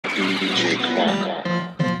DJ Kwak.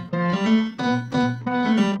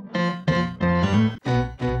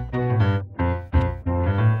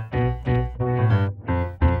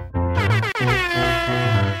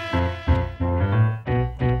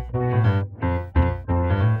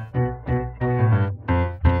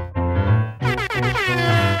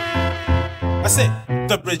 I said,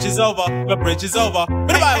 the bridge is over, the bridge is over.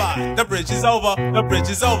 Bye-bye. The bridge is over, the bridge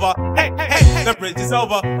is over. Hey, hey, hey, the bridge is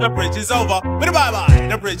over, the bridge is over. Bye-bye.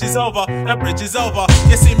 The bridge is over, the bridge is over.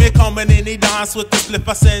 You see me coming in the dance with the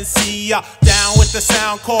flipper sensei. Down with the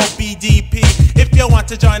sound called BDP. If you want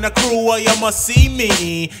to join the crew, well, you must see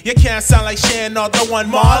me. You can't sound like Shan or the one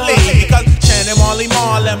Marley. Because Shan and Marley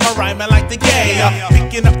Marlin, my rhyming like the gay.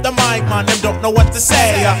 Picking up the mic, man, them don't know what to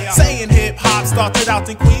say. Saying hip-hop started out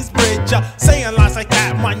in Queensbridge. Saying lines like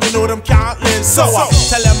that, man, you know them can't live. So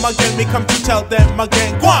tell them again, me come to tell them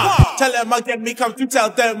again. Go on. Tell them again, me come to tell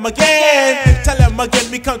them again. Tell them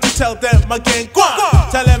again, me come to tell them again. Go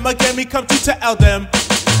on. Tell them again, me come to tell them.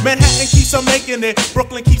 Manhattan keeps on making it,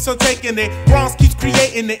 Brooklyn keeps on taking it, Bronx keeps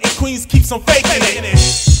creating it, and Queens keeps on faking it.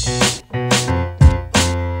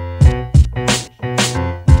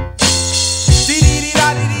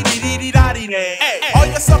 Hey, all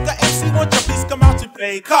your sucker MC, won't you please come out to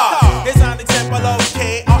play? Car. Here's an example of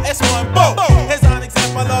KRS-ONE. Boom. Here's an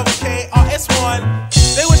example of KRS-ONE.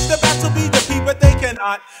 They wish the battle be the people, but they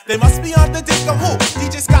cannot. They must be on the dick of who?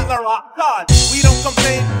 DJ Scott La Rock. God, we don't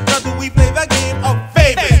complain, nor do we play the game of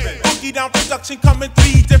favorites. Boogie down production coming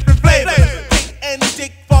 3 different flavors. Pick any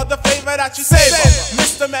dick for the favor that you save.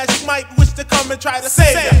 Mr. Magic might wish to come and try to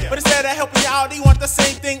save you, but instead of helping you out, he want the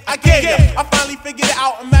same thing I gave you. I finally figured it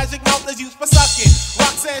out, a magic mouth is used for sucking.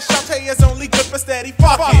 Roxanne Shante is only good for steady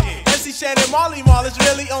fucking. MC Shannon Marley Marl is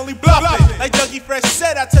really only bluffing. Like Dougie Fresh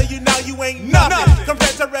said, I tell you now you ain't nothing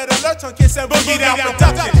compared to Red Alert on Kiss and Boogie Down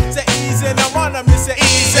production. Say ease and I'm on, I miss it,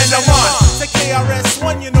 ease and I'm on. Say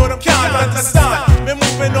KRS-ONE, you know them can't understand. We're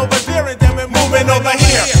moving over there and then we're moving over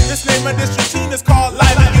here. This name of this routine is called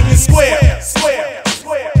Live at Union Square. Square.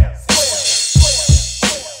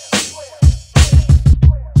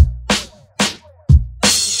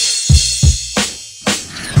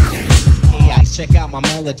 Check out my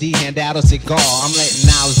melody, hand out a cigar. I'm letting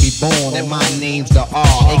knowledge be born, and my name's the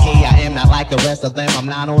R. A.K.A. I am not like the rest of them, I'm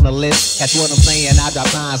not on the list. That's what I'm saying, I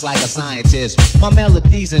drop lines like a scientist. My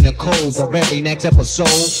melodies in the codes of every next episode.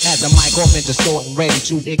 Has the mic off into store and ready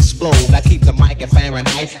to explode. I keep the mic at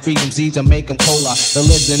Fahrenheit, freedom seeds to make them colder. The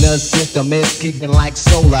listener's system is kicking like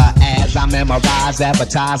solar. As I memorize,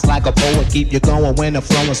 advertise like a poet. Keep you going when the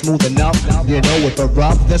flow is smooth enough. You know it for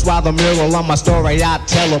rough. That's why the mural on my story I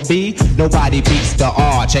tell a B. Nobody beats the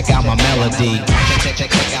R. Check out my melody. Check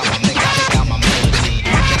out my melody. Check out my melody.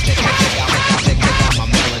 Check out my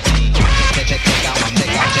melody. Check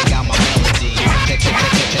out my melody.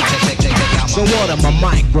 So what am a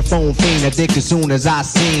microphone fiend addicted soon as I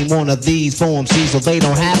seen one of these form C's so they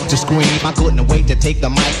don't have to scream. I couldn't wait to take the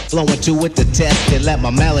mic, flow into it to test it, let my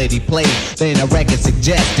melody play. Then the record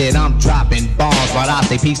suggested I'm dropping bombs, but I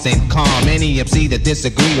stay peace and calm. Any MC that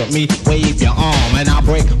disagree with me, wave your arm, and I'll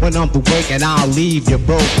break when I'm through breaking. I'll leave you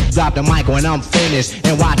broke. Drop the mic when I'm finished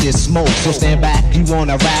and watch it smoke. So stand back, you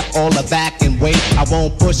wanna rap all the back and wait. I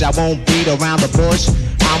won't push, I won't beat around the bush.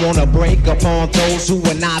 I wanna break upon those who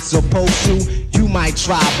are not supposed to. You might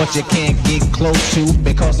try, but you can't get close to,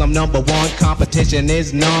 because I'm #1, competition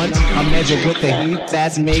is none. I'm measured with the heat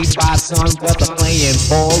that's made by sun. Whether playing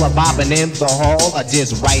ball or bobbing in the hall, or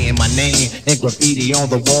just writing my name in graffiti on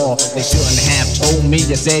the wall. They shouldn't have told me,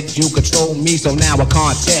 you said you control me, so now a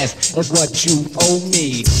contest is what you owe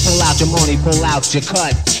me. Pull out your money, pull out your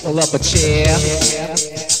cut, pull up a chair.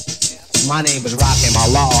 My name is Rakim, my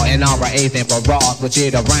law, and I'm anything for raw, switch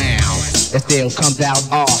it around. It still comes out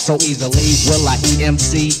all so easily. Will I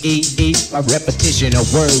E-M-C-E-E? A repetition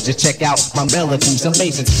of words to check out my melodies.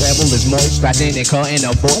 Amazing treble is more scratching and cutting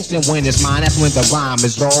a voice. And when it's mine, that's when the rhyme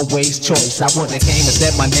is always choice. I wouldn't have came and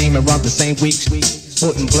said my name and run the same week.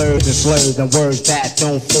 Putting blurs and slurs and words that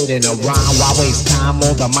don't fit in a rhyme. Why waste time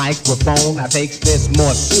on the microphone? I take this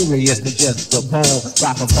more serious than just a poem.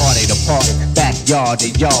 Rockin' party to party, backyard to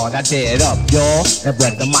yard. I tear it up, y'all, and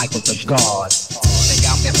let the mic with the guards.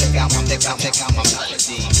 Check out my melody. Check out my melody.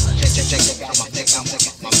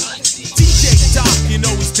 DJ Doc, you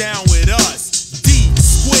know he's down with us. D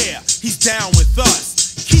Square, he's down with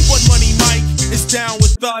us. Keyboard Money Mike is down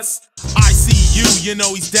with us. ICU, you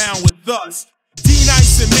know he's down with us.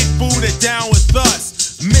 D-Nice and Mick Boot are down with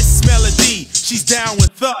us. Miss Melody, she's down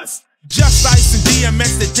with us. Just Ice and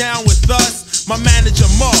DMX, they're down with us. My manager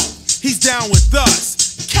Mo, he's down with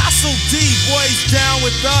us. Castle D, boy, he's down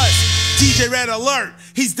with us. DJ Red Alert,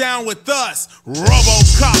 he's down with us.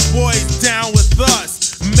 RoboCop,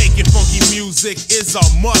 music is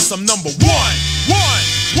a must. I'm number one.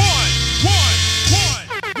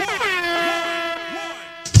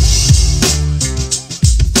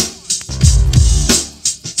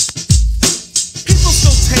 People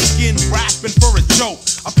still taking rapping for a joke,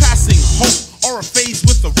 a passing hope or a phase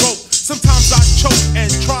with a rope. Sometimes I choke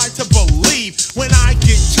and try to believe when I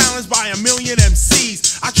get challenged by a million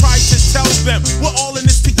MCs. I try to tell them we're all in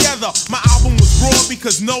this together. My album was raw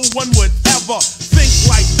because no one would ever think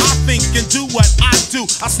like I think and do what I do.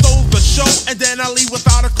 I stole the show and then I leave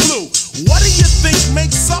without a clue. What do you think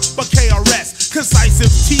makes up a KRS?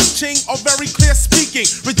 Concisive teaching or very clear speaking?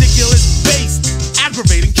 Ridiculous bass,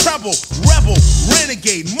 aggravating treble, rebel,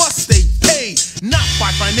 renegade, must stay paid. Not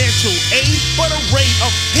by financial aid, but a rate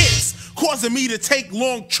of hits, causing me to take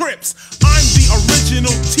long trips. I'm the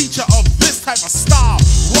original teacher of this type of style,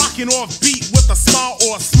 rocking off beat with a smile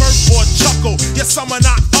or a smirk or chuckle. Yes, some are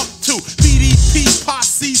not up to BDP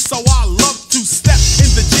posse, so I love to step in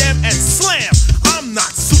the jam and slam. I'm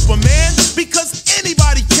not Superman because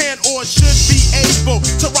anybody can or should be able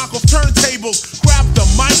to rock off turntables, grab the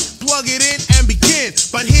mic, plug it in and begin.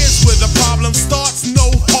 But here's where the problem starts,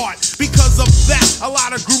 no heart. Because of that, a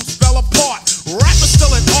lot of groups fell apart. Rap is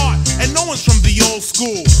still an art, and no one's from the old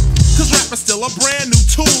school, cause rap is still a brand new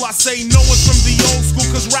tool. I say no one's from the old school,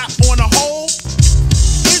 cause rap on a whole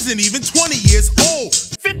isn't even 20 years old.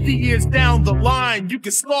 50 years down the line, you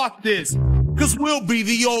can start this, cause we'll be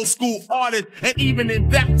the old school artist. And even in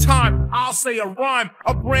that time, I'll say a rhyme,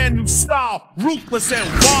 a brand new style, ruthless and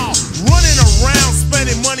wild, running around,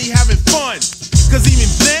 spending money, having fun. Cause even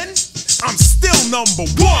then, I'm still number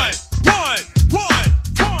one.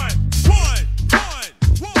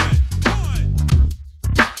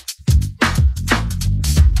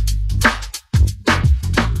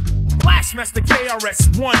 Master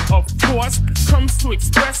KRS-ONE, of course, comes to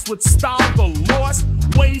express with style the lost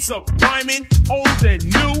ways of rhyming, old and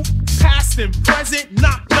new, past and present.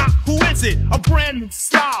 Knock, who is it? A brand new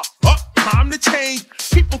style. Time to change.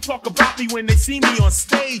 People talk about me when they see me on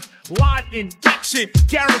stage, live in action,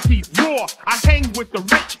 guaranteed raw. I hang with the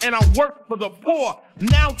rich and I work for the poor.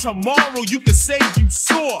 Now tomorrow you can say you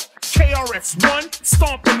saw KRS-ONE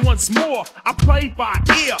stomping once more. I play by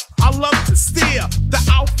ear, I love to steer the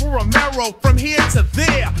Alfa Romero from here to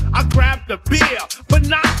there. I grab the beer, but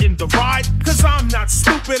not in the ride, cause I'm not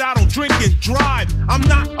stupid, I don't drink and drive. I'm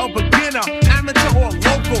not a beginner, amateur or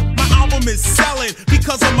local. My album is selling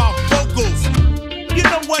because of my vocals. You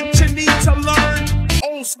know what you need to learn?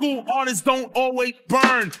 Old school artists don't always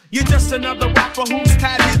burn. You're just another rapper who's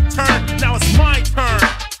had his turn. Now it's my turn,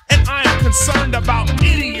 and I am concerned about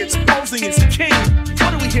idiots posing as king.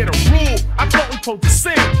 What are we here to rule? I thought we supposed to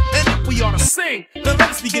sing, and if we ought to sing, then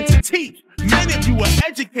let's begin to teach. Many of you are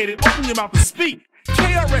educated, open your mouth to speak.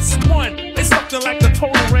 KRS-ONE is something like the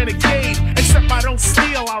total renegade, except I don't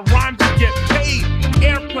steal, I rhyme to get paid.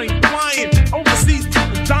 Airplane flying, overseas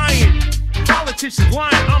people dying, politicians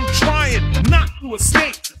lying. I'm trying not to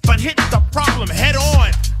escape, but hit the problem head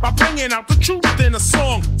on by bringing out the truth in a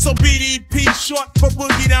song. So BDP, short for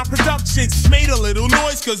Boogie Down Productions, made a little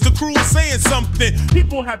noise cause the crew was saying something.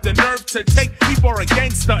 People have the nerve to take me for a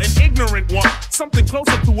gangster, an ignorant one, something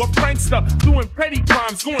closer to a prankster, doing petty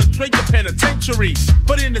crimes, going straight to penitentiary.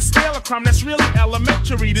 But in the scale of crime, that's really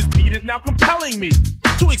elementary. This beat is now compelling me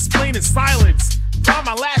to explain in silence why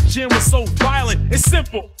my last gym was so violent. It's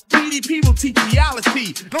simple, BDP will teach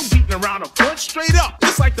reality. No beating around a bush, straight up,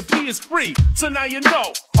 just like the P is free. So now you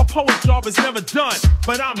know, a poet's job is never done,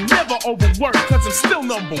 but I'm never overworked, cause I'm still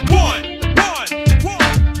number one.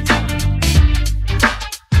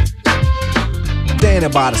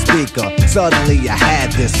 Standing by the speaker, suddenly I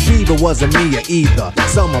had this fever, wasn't me or either,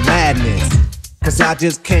 summer madness. Cause I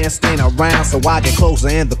just can't stand around, so I get closer,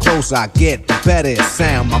 and the closer I get, the better it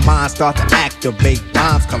sound. My mind starts to activate,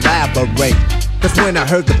 rhymes collaborate. Cause when I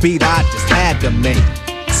heard the beat, I just had to make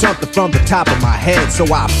something from the top of my head.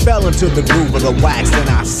 So I fell into the groove of the wax and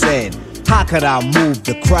I said, how could I move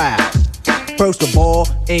the crowd? First of all,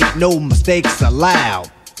 ain't no mistakes allowed.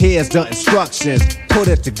 Here's the instructions, put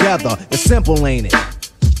it together. It's simple, ain't it?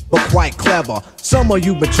 But quite clever. Some of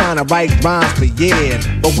you been trying to write rhymes for years,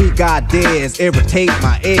 but we got dares, irritate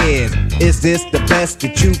my ears. Is this the best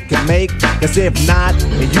that you can make? Cause if not,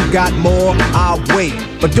 and you got more, I'll wait.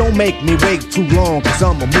 But don't make me wait too long, cause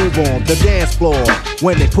I'ma move on the dance floor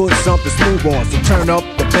when they put something smooth on. So turn up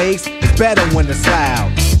the bass, it's better when it's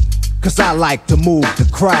loud, cause I like to move the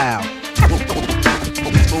crowd. Move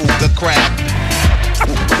the crowd.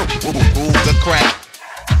 Move the crowd.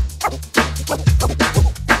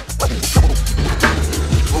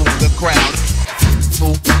 Move the crowd.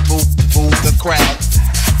 Move the crowd.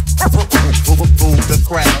 Move the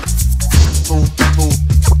crowd. Move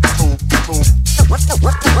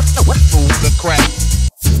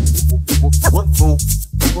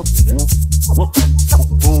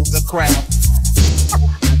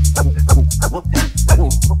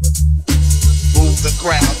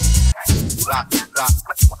crowd. Rock, rock,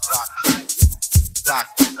 rock, rock, rock, rock,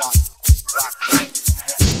 rock,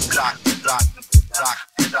 rock, rock,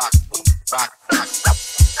 rock, rock.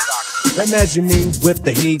 Imagine me with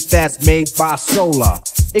the heat that's made by solar.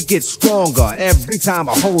 It gets stronger every time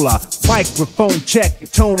I hold a microphone check. The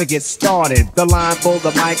tone to get started. The line for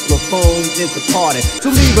the microphone is departed. So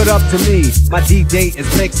leave it up to me. My DJ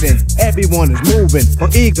is mixing. Everyone is moving or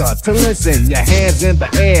eager to listen. Your hands in the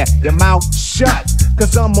air, your mouth shut.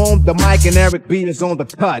 Cause I'm on the mic and Eric B is on the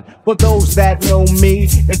cut. For those that know me,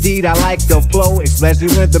 indeed I like the flow, especially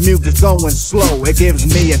when the music's going slow. It gives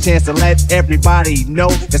me a chance to let everybody know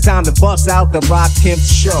it's time to bust out the Rakim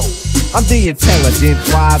show. I'm the intelligent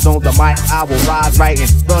wise on the mic. I will rise right in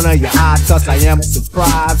front of your eyes, cause I am a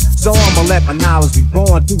surprise. So I'ma let my knowledge be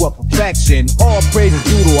born to a perfection. All praise is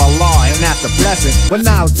due to Allah, and that's a blessing. But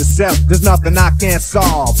knowledge itself, there's nothing I can't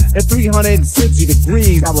solve. At 360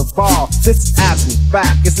 degrees I revolve. This is absolute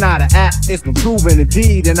fact. It's not an act, it's been proven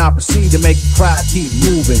indeed. And I proceed to make the crowd keep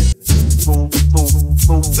moving. Move, move,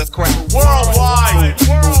 move the crowd. Worldwide,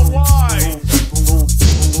 worldwide.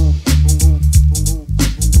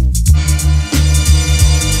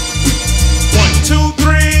 1, 2,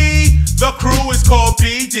 3. The crew is called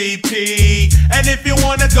BDP. And if you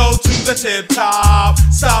wanna go to the tip top,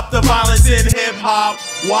 stop the violence in hip hop.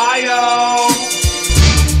 Why-oh?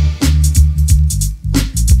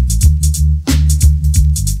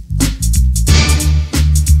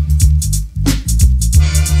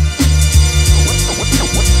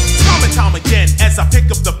 Time again, as I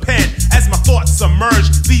pick up the pen, as my thoughts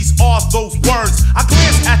submerge, these are those words. I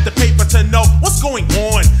glance at the paper to know what's going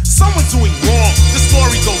on. Someone's doing wrong, the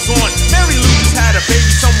story goes on. Mary Lou just had a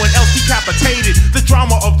baby, someone else decapitated. The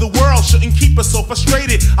drama of the world shouldn't keep us so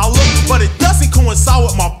frustrated. I look, but it doesn't coincide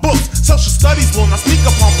with my books. Social studies will not speak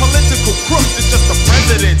upon political crooks. It's just the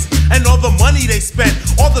presidents and all the money they spend,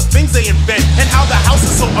 all the things they invent, and how the house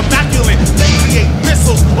is so immaculate. They create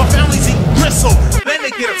missiles while families eat gristle. Then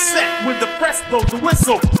they get upset when the press blows the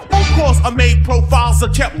whistle. Phone calls are made, profiles are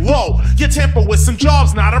kept low. You tamper with some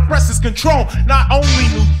jobs, now the press is control. Not only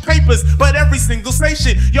newspapers, but every single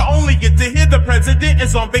station. You only get to hear the president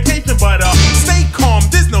is on vacation. But stay calm,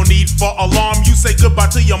 there's no need for alarm. You say goodbye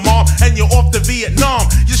to your mom and you're off to Vietnam.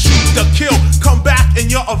 You shoot to kill, come back and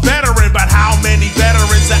you're a veteran. But how many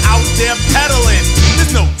veterans are out there peddling?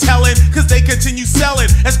 There's no telling, cause they continue selling.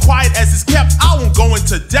 As quiet as it's kept, I won't go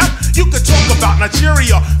into depth. You could talk about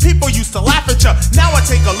Nigeria, people used to laugh at ya. Now I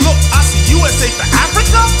take a look, I see USA for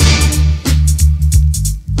Africa.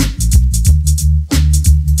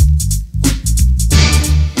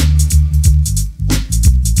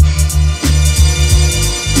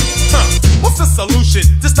 What's the solution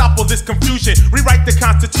to stop all this confusion? Rewrite the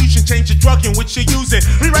Constitution, change the drug in which you're using.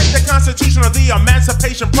 Rewrite the Constitution or the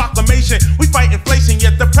Emancipation Proclamation. We fight inflation,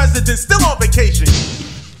 yet the president's still on vacation.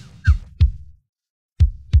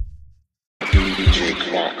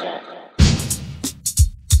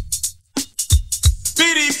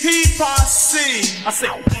 BDP posse. I say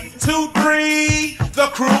 1, 2, 3. The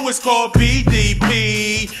crew is called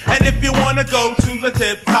BDP. And if you wanna go to the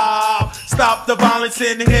tip top, stop the violence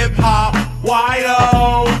in hip hop.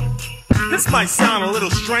 Why-oh? This might sound a little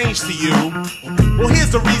strange to you. Well, here's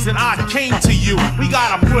the reason I came to you. We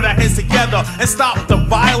gotta put our heads together and stop the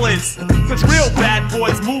violence. Cause real bad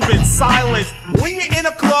boys move in silence. When you're in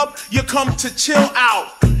a club, you come to chill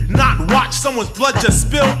out, not watch someone's blood just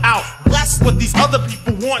spill out. That's what these other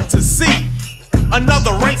people want to see.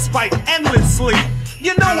 Another race fight endlessly.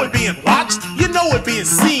 You know we're being watched, you know we're being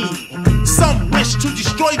seen. Some wish to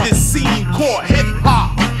destroy this scene called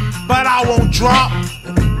hip-hop, but I won't drop.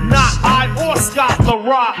 Not I or Scott La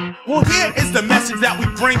Rock. Well, here is the message that we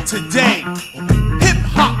bring today.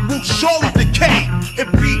 Hip-hop will surely decay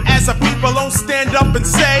if we as a people don't stand up and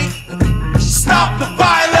say, stop the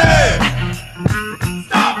violence!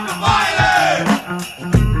 Stop the violence!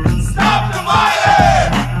 Stop the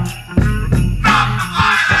violence! Stop the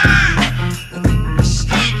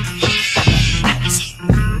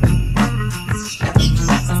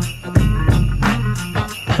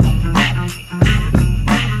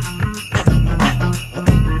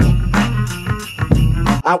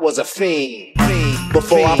I was a fiend.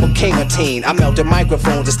 Before I became a teen, I melted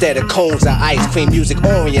microphones instead of cones of ice cream. Music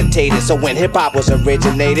orientated, so when hip-hop was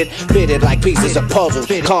originated, fitted like pieces of puzzles,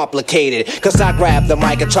 complicated. Cause I grab the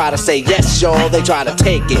mic and try to say yes, y'all, they try to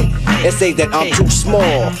take it and say that I'm too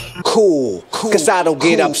small. Cool, cause I don't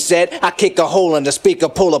get upset. I kick a hole in the speaker,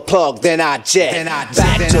 pull a plug, then I jet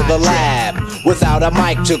back to the lab without a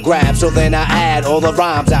mic to grab. So then I add all the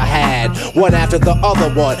rhymes I had, one after the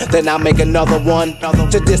other one. Then I make another one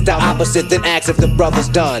to diss the opposite, then ask if the brother's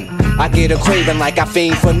done. I get a craving like I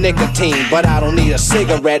fiend for nicotine, but I don't need a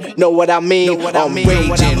cigarette, know what I mean? I'm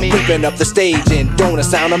raging, ripping up the stage and don't it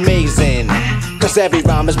sound amazing? Cause every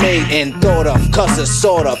rhyme is made and thought of, cause it's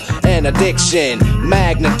sort of an addiction,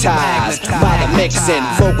 magnetized by the mixing.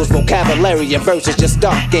 Vocals, vocabulary, and verses just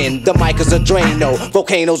stuck in. The mic is a Drano,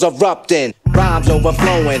 volcanoes erupting, rhymes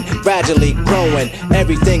overflowing, gradually growing.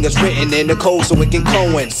 Everything is written in the code so it can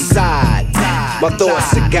coincide. My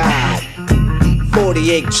thoughts to guide.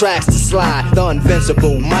 48 tracks to slide. The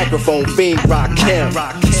invincible microphone fiend Rakim.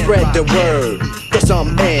 Spread the word, cause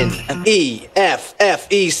I'm N-E-F-F-E-C-T,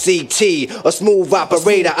 a smooth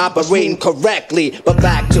operator operating correctly. But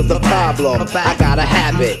back to the problem, I got a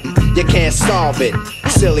habit, you can't solve it.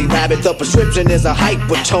 Silly rabbit, the prescription is a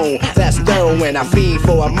hypertone. That's heroin, I fiend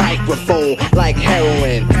for a microphone like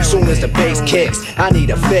heroin. Soon as the bass kicks, I need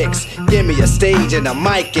a fix. Give me a stage and a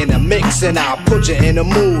mic and a mix, and I'll put you in a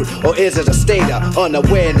mood. Or is it a state of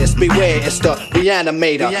unawareness? Beware, it's the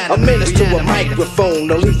reanimator. A menace to a microphone,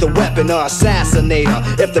 a lethal weapon or assassinator.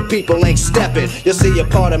 If the people ain't stepping, you'll see a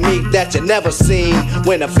part of me that you never seen.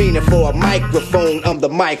 When I'm fiending for a microphone, I'm the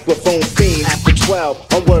microphone fiend. After 12,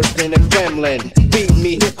 I'm worse than a gremlin. Beat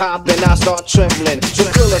me hip-hop and I start trembling.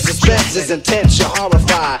 The thrill of suspense is intense, you're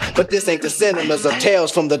horrified. But this ain't the cinemas or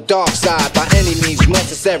tales from the dark side. By any means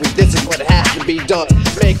necessary, this is what has to be done.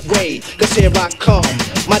 Make way, cause here I come.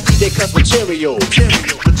 My DJ cuts material.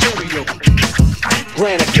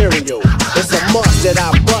 Grand Imperial. It's a must that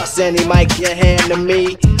I bust any mic you hand to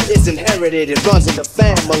me. It's inherited, it runs in the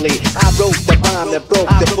family. I wrote the rhyme that broke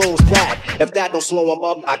the bull's back. If that don't slow him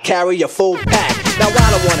up, I carry a full pack. Now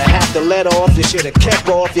I don't wanna have to let off. You should've kept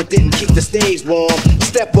off, you didn't keep the stage warm.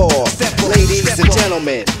 Step off, ladies and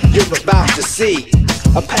gentlemen, you're about to see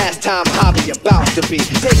a pastime hobby about to be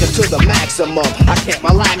taken to the maximum. I can't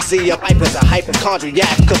relax, see a pipe as a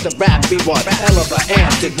hypochondriac, cause the rap be one hell of an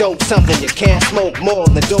antidote. Something you can't smoke more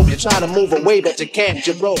than dope. You try to move away but you can't,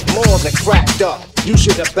 you broke more than cracked up. You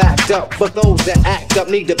should have backed up. For those that act up,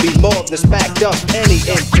 need to be more than smacked up. Any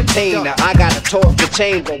entertainer, I gotta talk the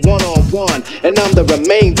chamber one-on-one, and I'm the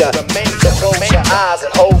remainder. So close your eyes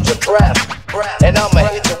and hold your breath, and I'ma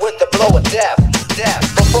hit you with the blow of death.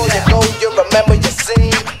 Before you go, you remember your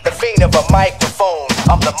scene. The fiend of a microphone.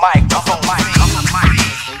 I'm the mic.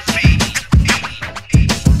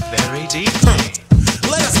 Very deep.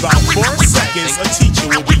 Let us about 4 seconds. A teacher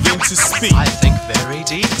will begin to speak. I think very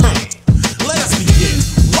deep. Let us begin.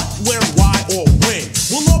 What, where, why, or when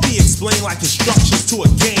will all be explained like instructions to a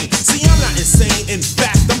game. See, I'm not insane. In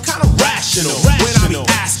fact, I'm kind of rational. When I be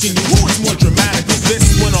asking you, who is more dramatic,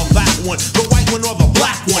 this one or that one, the white one or the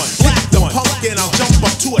black one? Black the pumpkin, I'll jump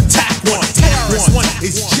up to attack one. KRS-ONE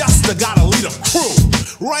is just the gotta lead a crew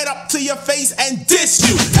right up to your face and diss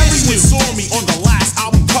you. Everyone saw me on the last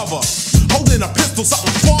album cover, holding a pistol,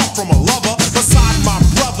 something far from a lover. Beside my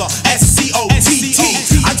brother, S-C-O-T-T.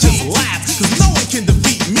 I just laugh, cause no one can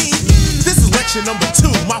defeat me. This is lecture number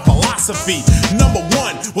 2, my philosophy. Number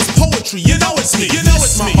 1 was poetry, you know it's me. You know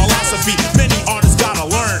it's my philosophy, many artists gotta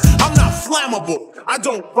learn. I'm not flammable, I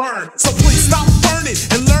don't burn. So please stop burning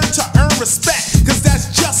and learn to earn respect, cause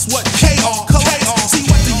that's just what KR collects. See,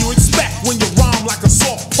 what do you expect when you rhyme like a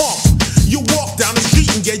soft punk? You walk down the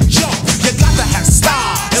street and get jumped. You got to have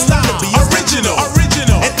style and learn to be original.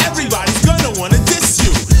 And everybody's gonna wanna diss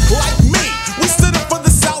you. Like me, we stood up for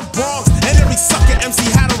the South Bronx, and every sucker MC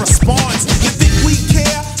had a response. You think we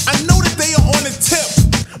care? I know that they are on the tip.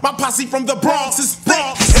 My posse from the Bronx is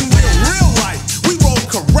thick. In real life, we roll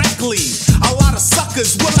correctly. A lot of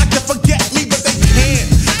suckers would like to forget me, but they can't.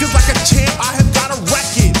 Cause like a champ, I have got a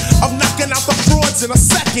record of knocking out the frauds in a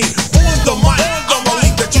second. On the mic, I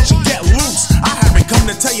believe that you should get loose. I haven't come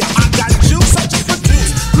to tell you I got juice. I just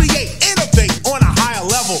produce, create, innovate on a higher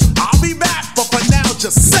level. I'll be back, but for now,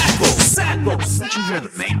 just settle. Did you hear the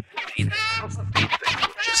main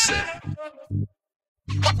just said?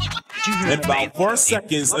 In about 4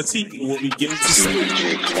 seconds, a teacher will begin to speak.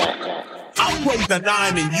 I played the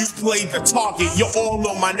 9 and you played the target. You all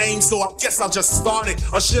know my name, so I guess I'll just start it.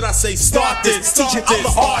 Or should I say start this? Teaching other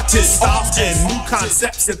artists and new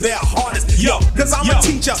concepts at their hardest. Yo, cause I'm a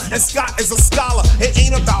teacher and Scott is a scholar. It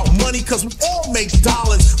ain't about money, cause we all make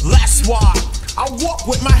dollars. That's why I walk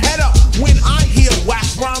with my head up. When I hear whack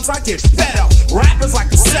rhymes, I get fed up. Rappers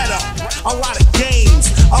like a setup, a lot of games,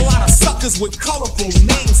 a lot of suckers with colorful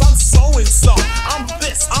names. I'm so-and-so, I'm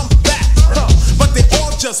this, I'm that, but they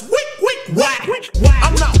all just whack.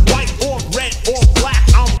 I'm not white or red or black,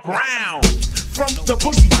 I'm brown. From the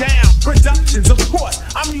boogie down, productions, of course,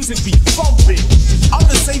 I'm using beat thumping.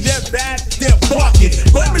 Others say they're bad, they're bugging.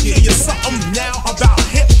 Let me tell you something now about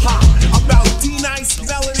hip-hop, about D-Nice,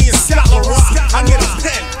 Melody, and Scott LaRock. I get a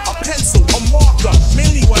pen pencil, a marker.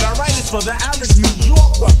 Mainly what I write is for the average New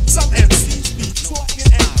Yorker. Some MCs be talking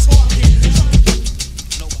and talking.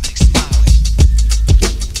 Nobody's smiling.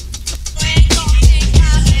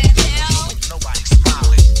 Nobody's smiling. Nobody's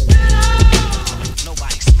smiling.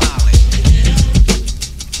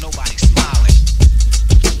 Nobody's smiling. Nobody's smiling. Nobody's smiling.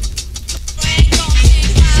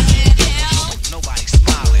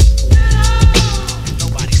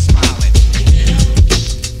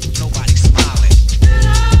 Nobody's smiling. Nobody's smiling.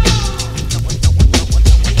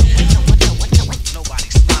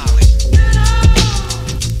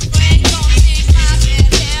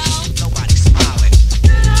 Nobody's smiling.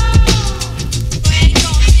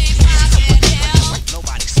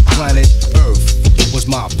 Nobody's smiling. Planet Earth was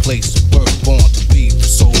my place of birth, born to be the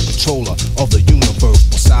sole controller of the universe.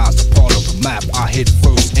 Besides the part of the map I hit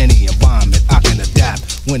first, any environment I can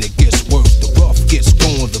adapt. When it gets worse, the rough gets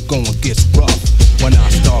going, the going gets rough. When I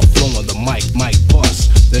start flowing, the mic might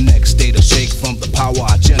bust. The next day to shake from the power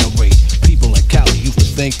I generate. People in Cali used to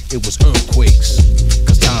think it was earthquakes,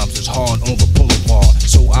 cause times is hard on the boulevard.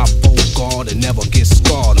 So I bolt guard and never get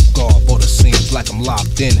scarred. I'm guard, but it seems like I'm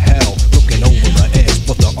locked in hell. Looking over the edge,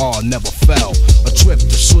 but the R never fell. A trip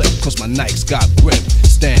to slip, cause my Nikes got grip.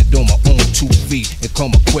 Stand on my own 2 feet and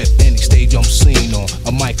come equipped. Any stage I'm seen on,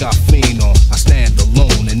 a mic I fiend on. I stand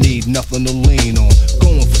alone and need nothing to lean on.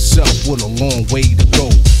 Going for self with a long way to go.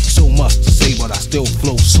 So much to say, but I still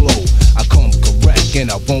flow slow. I come correct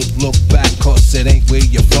and I won't look back, cause it ain't where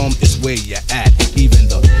you're from, it's where you're at. Even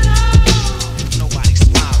the Nobody's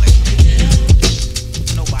smiling.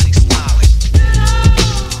 Nobody's smiling.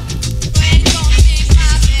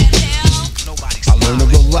 Nobody's I learn to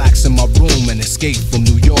relax in my room and escape from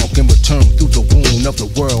New York and return through the wound of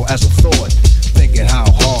the world as a thought. Thinking how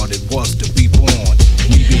hard it was to be born.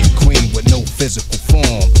 Me being queen with no physical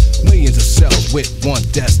form. Millions of cells with one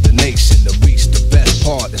destination to reach the best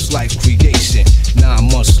part, it's life's creation.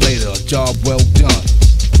 9 months later, a job well done.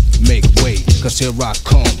 Make way, cause here I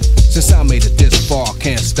come. Since I made it this far,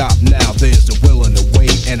 can't stop now. There's the will and the way,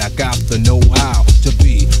 and I got the know-how to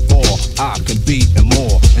be all I can be and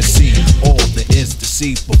more, and see all there is to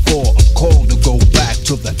see before I'm called to go back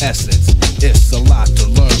to the essence. It's a lot to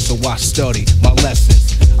learn, so I study my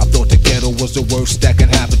lessons. I thought the ghetto was the worst that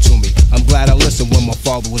could happen to me. I'm glad I listened when my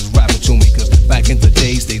father was rapping to me, cause back in the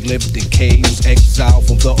days they lived in caves, exiled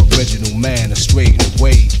from the original man and strayed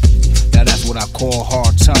away. Now that's what I call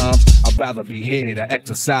hard times. I'd rather be here to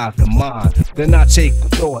exercise the mind than I take a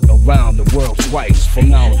thought around the world twice. From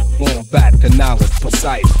knowledge going back to knowledge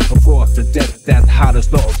precise. Across the desert that's hot as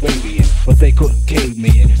the Arabian, but they couldn't cave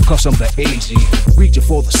me in, cause I'm the Asian. Reaching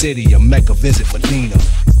for the city of Mecca, visit Medina.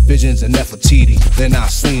 Visions of Nefertiti, then I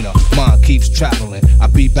seen her. Mind keeps traveling, I'll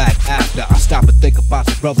be back after I stop and think about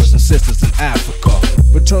the brothers and sisters in Africa.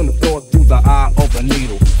 Return the thought through the eye of a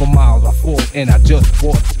needle. For miles I fought and I just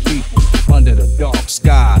fought the people. Under the dark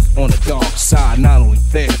skies, on the dark side. Not only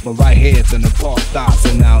there, but right here's in the dark thigh.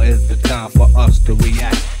 So now is the time for us to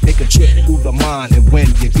react. Take a trip through the mind, and when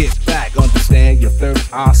you get back, understand your third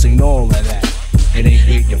eye seen all of that. It ain't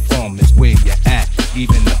where you're from, it's where you're at.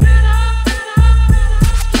 Even the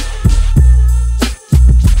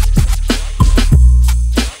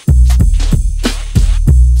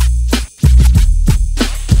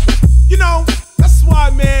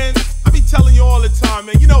man, I be telling you all the time,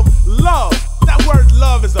 man, you know, love, that word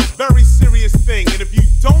love is a very serious thing, and if you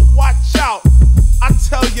don't watch out, I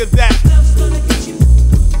tell you that,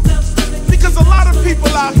 because a lot of people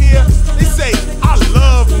out here, they say, I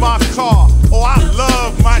love my car, or I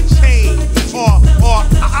love my chain, or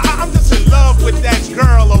I'm just in love with that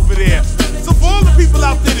girl over there. So for all the people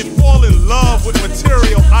out there that fall in love with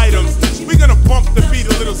material items, we're gonna bump the beat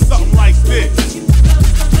a little something like this.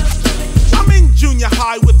 I'm in junior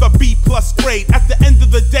high with a B+ grade. At the end of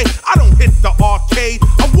the day, I don't hit the arcade.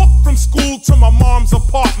 I walk from school to my mom's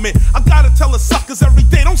apartment. I gotta tell the suckers every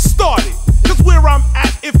day, don't start it. Cause where I'm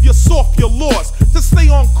at, if you're soft, you're lost. To stay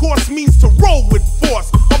on course means to roll with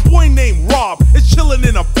force. A boy named Rob is chilling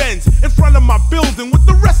in a Benz in front of my building with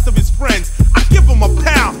the rest of his friends. I give him a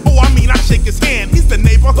pound, I shake his hand. He's the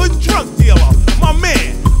neighborhood drug dealer, my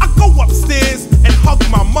man. I go upstairs and hug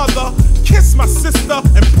my mother, kiss my sister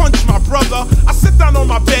and punch my brother. I sit down on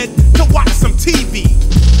my bed to watch some TV.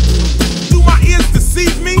 Do my ears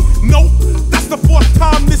deceive me? Nope, that's the 4th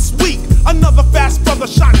time this week. Another fast brother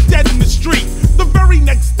shot dead in the street. The very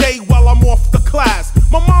next day while I'm off the class,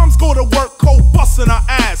 my mom's go to work cold busting her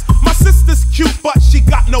ass. My sister's cute but she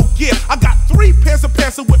got no gear. I got 3 pairs of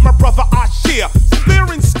pants with my brother I share. So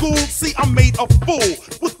there in school, see I'm made a fool.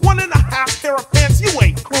 With 1.5 pair of pants, you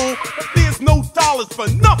ain't cool. But there's no dollars for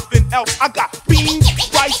nothing else. I got beans,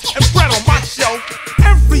 rice, and bread on my shelf.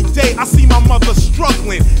 Every day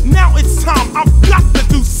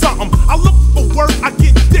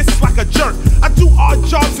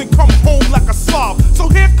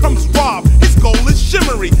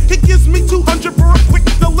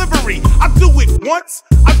once,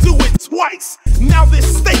 I do it twice. Now there's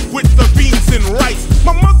steak with the beans and rice.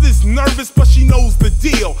 My mother's nervous, but she knows the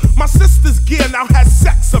deal. My sister's gear now has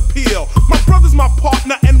sex appeal. My brother's my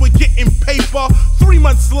partner and we're getting paper. 3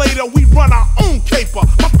 months later, we run our own caper.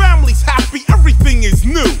 My family's happy, everything is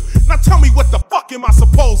new. Now tell me, what the fuck am I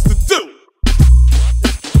supposed to do?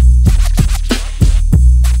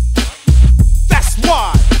 That's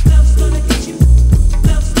why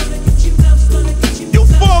you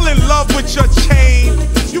fall in love with your chain,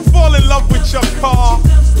 you fall in love with your car.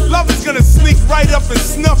 Love is gonna sneak right up and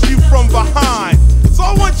snuff you from behind. So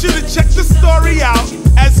I want you to check the story out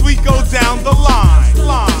as we go down the line.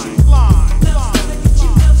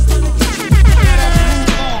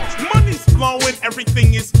 Money's flowing,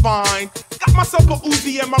 everything is fine. Got myself a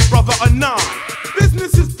Uzi and my brother a 9.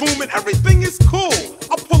 Business is booming, everything is cool.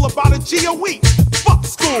 I pull about a G a week. Fuck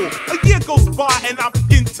school. A year goes by and I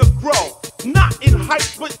begin to grow. Not in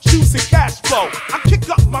height, but juice and cash flow. I kick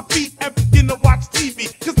up my feet and begin to watch TV.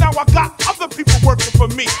 Cause now I got other people working for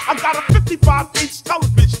me. I got a 55-inch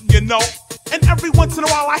television, you know. And every once in a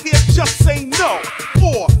while I hear just say no.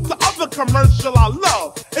 Or the other commercial I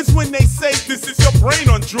love is when they say this is your brain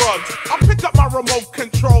on drugs. I pick up my remote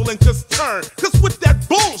control and just turn. Cause with that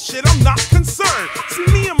bullshit I'm not concerned. See,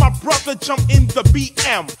 me and my brother jump in the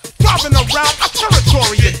BM, driving around our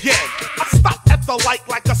territory again. I stop at the light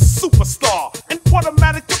like a superstar, and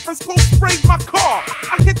automatic difference go sprayed my car.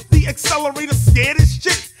 I hit the accelerator scared as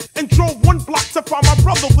shit, and drove 1 block to find my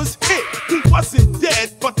brother was hit. He wasn't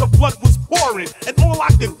dead, but the blood was pouring, and all I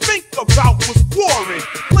could think about was Warren.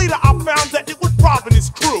 Later I found that it was Rob and his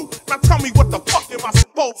crew. Now tell me, what the fuck am I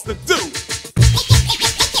supposed to do?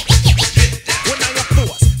 When I am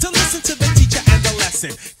forced to listen to the teacher and the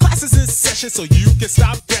lesson, class is in session so you can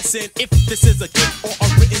stop guessing if this is a gift or a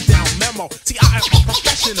written down memo. See, I am a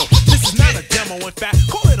professional, this is not a demo. In fact,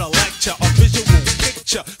 call it a lecture, a visual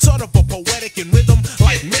picture, sort of a poetic in rhythm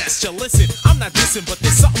like mixture. Listen, I'm not dissing, but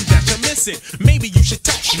there's something that you're missing. Maybe you should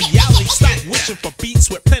touch reality, stop wishing for beats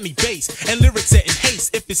with plenty bass and lyrics set in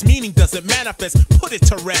haste. If its meaning doesn't manifest, put it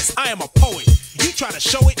to rest. I am a poet, you try to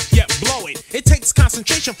show it, yet blow it. It takes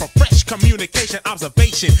concentration for fresh communication,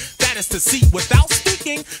 observation. That is to see without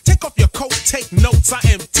speaking. Take off your coat, take notes. I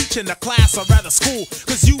am teaching a class, or rather school,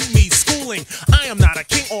 cause you need schooling. I am not a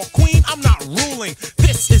king or queen, I'm not ruling.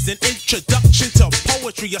 This is an introduction to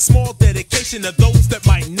poetry, a small dedication to those that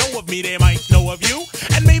might know of me, they might know of you,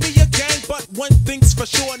 and maybe your gang. But one thing's for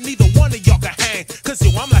sure, neither one of y'all can hang. Cause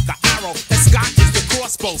yo, I'm like an arrow, and Scott is the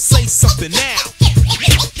crossbow. Say something now.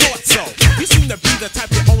 Thought so. You seem to be the type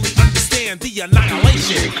that only understand the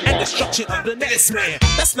annihilation and destruction of the next man.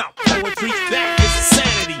 That's not poetry, that is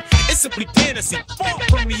insanity. It's simply fantasy, far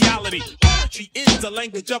from reality. Poetry is the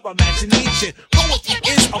language of imagination. Poetry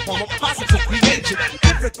is a form of positive creation.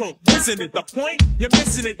 Difficult, isn't it? The point? You're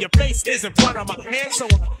missing it. Your face is in front of my hand, so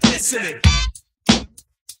I'm listening.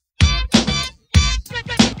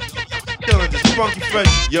 Yo, this funky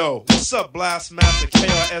fresh. Yo, what's up, Blast Master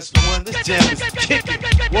KRS-ONE? This jam is kicking.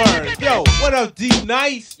 Word. Yo, what up, D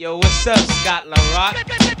Nice? Yo, what's up, Scott LaRock?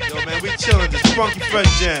 Yo, man, we chillin' this funky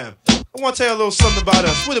fresh jam. I want to tell you a little something about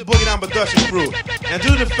us. We're the Boogie Down Production crew. And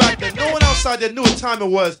due to the fact that no one outside there knew what time it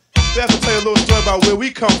was, we have to tell you a little story about where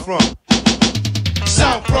we come from.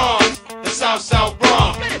 South Bronx, the South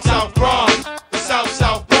Bronx, South Bronx, the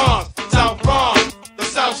South Bronx, South Bronx, the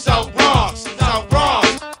South Bronx, South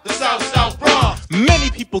Bronx, the South Bronx. Many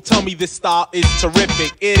people tell me this style is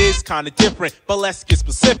terrific. It is kinda different, but let's get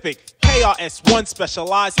specific. KRS-ONE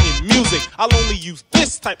specialize in music. I'll only use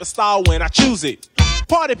this type of style when I choose it.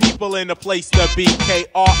 Party people in the place to be.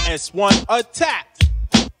 KRS-ONE attacked.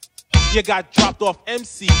 You got dropped off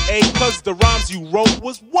MCA cause the rhymes you wrote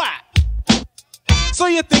was whack. So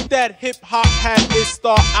you think that hip-hop had its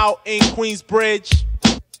start out in Queensbridge?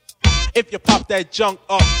 If you pop that junk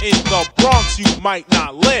up in the Bronx, you might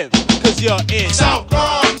not live, cause you're in South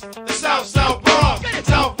Bronx, the South Bronx,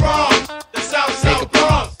 South Bronx, the South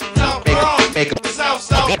Bronx, South Bronx, the South Bronx,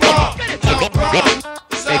 South Bronx,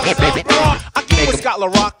 the South Bronx. I came with Scott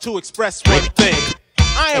LaRock to express one thing.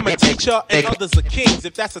 I am a teacher and others are kings.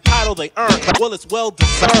 If that's a title they earn, well, it's well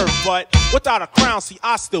deserved. But without a crown, see,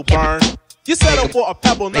 I still burn. You settle for a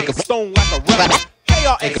pebble, not a stone like a rebel.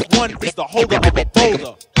 KRS-ONE is the holder of a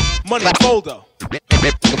boulder. Money folder.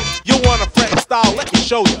 You want a fresh style? Let me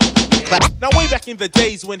show you. Now way back in the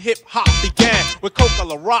days when hip-hop began, with Coca,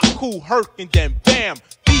 LaRock, Kool Herc, and then bam,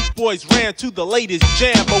 Beach Boys ran to the latest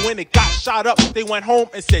jam. But when it got shot up, they went home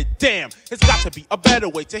and said, damn, it's got to be a better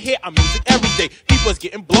way to hear our music every day. People's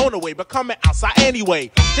getting blown away, but coming outside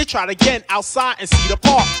anyway. They tried again outside and see the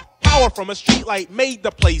park. Power from a street light made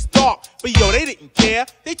the place dark. But yo, they didn't care,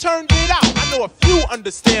 they turned it out. I know a few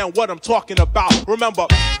understand what I'm talking about. Remember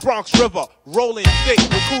Bronx River, rolling thick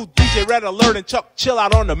with cool DJ Red Alert and Chuck Chill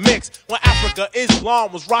out on the mix. When Africa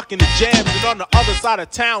Islam was rocking the jams, and on the other side of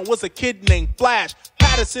town was a kid named Flash.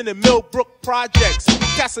 Patterson and Millbrook projects,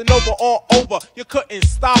 Casanova all over, you couldn't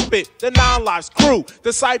stop it. The Nine Lives crew,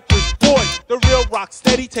 the Cypress Boys, the real rock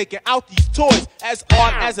steady taking out these toys. As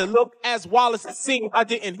odd as it looked, as Wallace it seemed, I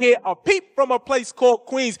didn't hear a peep from a place called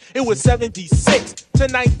Queens. It was 76 to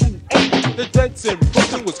 1980. The dance in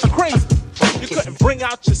Brooklyn was crazy. You couldn't bring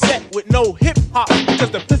out your set with no hip hop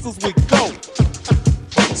because the pistols would go.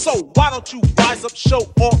 So why don't you rise up,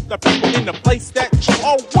 show off the people in the place that you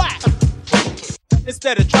are whack?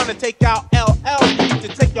 Instead of trying to take out LL, you need to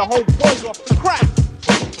take your whole boys off the crack.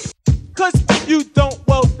 Cause if you don't,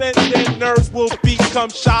 well then their nerves will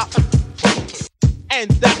become shot.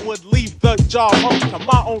 And that would leave the job up to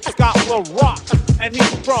my own Scott LaRock. And he's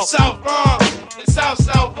from South Bronx, the South Bronx,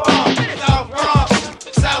 South Bronx,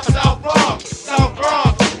 the South Bronx, South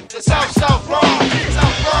Bronx, the South Bronx, South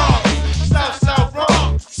Bronx, South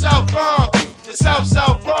Bronx, South Bronx, the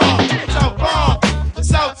South Bronx, South Bronx, the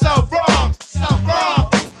South Bronx, South Bronx,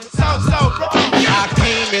 the South Bronx. I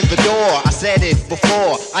came in the door, I said it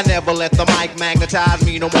before. I never let the mic magnetize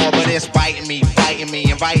me no more, but it's biting me, fighting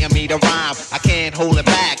me, inviting me to rhyme. I can't hold it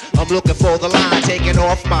back, I'm looking for the line, taking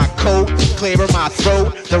off my coat, clearing my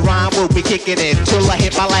throat. The rhyme will be kicking in till I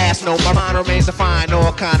hit my last note. My mind remains to find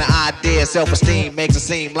all kind of ideas. Self-esteem makes it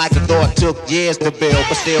seem like a thought took years to build,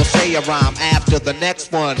 but still say a rhyme after the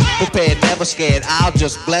next one. Prepared, never scared, I'll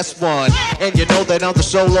just bless one. And you know that I'm the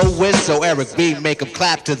solo whiz, so Eric B, make him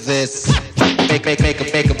clap to this. Make him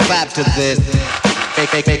clap to this.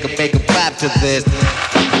 Make him clap to this.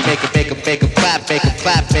 Make him clap, make him clap to this.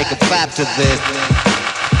 Make him clap to this.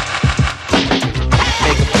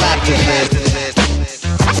 Make him clap to this.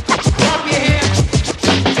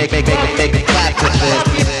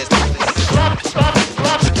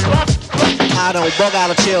 I don't bug out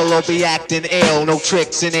of chill or be acting ill. No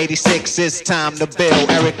tricks in 86, it's time to build.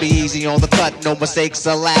 Eric be easy on the cut, no mistakes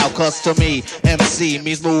allowed. Cause to me, MC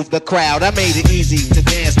means move the crowd. I made it easy to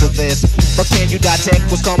dance to this. But can you detect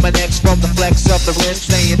what's coming next from the flex of the wrist?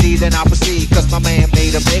 Saying D, then I'll proceed, cause my man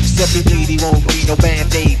made a mix. If you need, he won't need no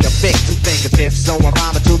band-aid to fix. Two fingertips, so I'm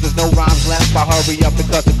rhyming too, there's no rhymes left. I hurry up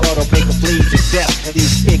because the cut'll make him bleed to death. And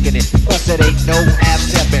he's kicking it, plus it ain't no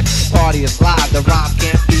half-stepping. Party is live, the rhyme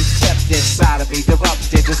can't be kept inside of me,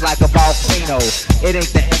 erupted just like a volcano. It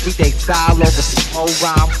ain't the everyday style of the slow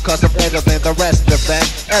rhyme, cause I'm better than the rest of them.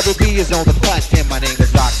 Every B is on the cut, and my name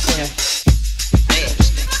is Rakim.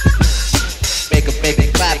 Make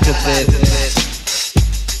him clap to this.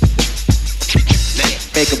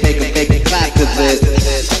 Make him clap to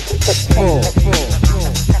this.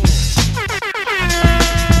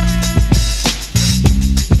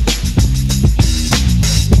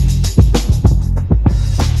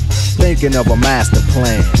 Thinking of a master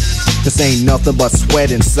plan. This ain't nothing but sweat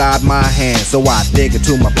inside my hands. So I dig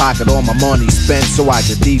into my pocket, all my money spent. So I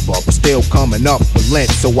get deeper, but still coming up with lint.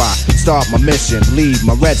 So I start my mission, leave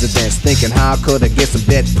my residence, thinking how could I get some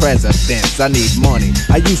dead presidents. I need money.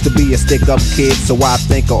 I used to be a stick-up kid, so I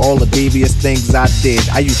think of all the devious things I did.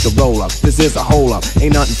 I used to roll up, this is a hole up.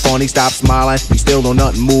 Ain't nothing funny, stop smiling. You still don't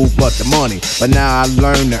nothing move but the money. But now I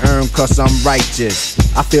learn to earn cause I'm righteous.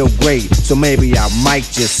 I feel great, so maybe I might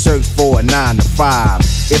just search for a 9 to 5.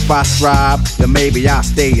 If I strive, then maybe I'll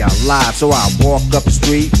stay alive. So I walk up the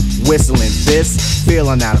street, whistling this,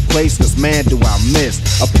 feeling out of place, cause man do I miss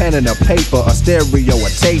a pen and a paper, a stereo, a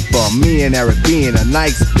taper. Me and Eric being a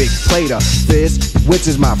nice big plate of fish, which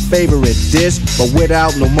is my favorite dish. But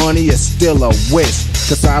without no money, it's still a wish.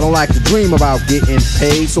 Cause I don't like to dream about getting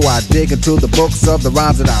paid, so I dig into the books of the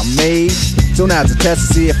rhymes that I made. So now to test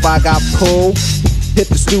to see if I got pulled, hit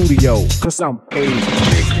the studio, cause I'm paid.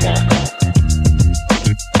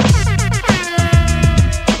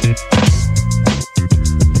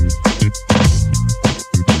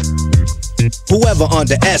 Whoever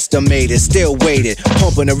underestimated still waited,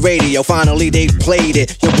 pumping the radio, finally they played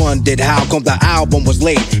it. You wondered how come the album was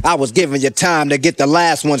late. I was giving you time to get the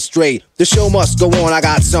last one straight. The show must go on, I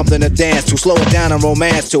got something to dance to, slow it down and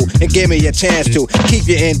romance to, and give me a chance to keep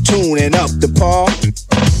you in tune and up to par.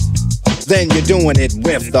 Then you're doing it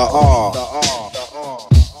with the R.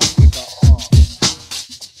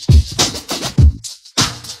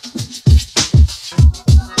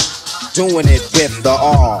 Doing it with the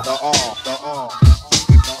R.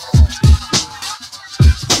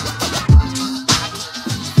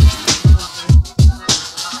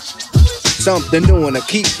 Something new to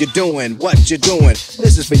keep you doing what you're doing.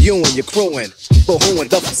 This is for you and your crewing. For who in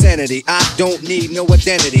the vicinity? I don't need no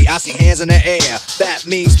identity. I see hands in the air, that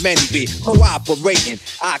means many be cooperating.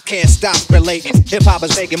 I can't stop relating. Hip hop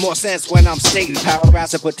is making more sense when I'm stating power,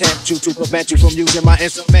 and potential to prevent you from using my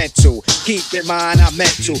instrumental. Keep in mind I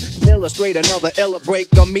meant to illustrate another illa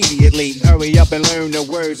break immediately. Hurry up and learn the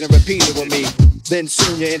words and repeat it with me. Then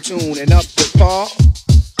soon you're in tune and up to par.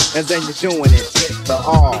 And then you're doing it. The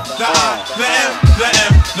R, the I, the M, the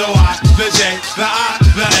M, the Y, the J, the I,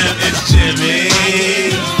 the M. It's Jimmy.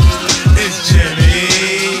 It's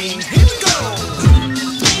Jimmy. Here we go.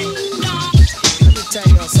 Let me tell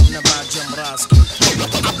y'all something about Jim Roscoe.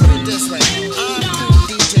 I put it this way. I'm cool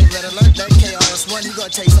DJ Red Alert. That KRS-ONE, he gonna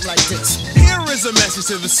tell you something like this. Here is a message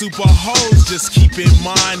to the super hoes. Just keep in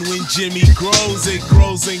mind when Jimmy grows, it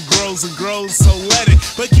grows and grows and grows, so let it.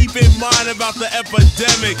 But keep in mind about the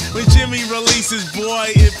epidemic. When Jimmy releases,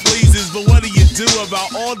 boy, it pleases. But what do you do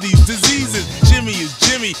about all these diseases? Jimmy is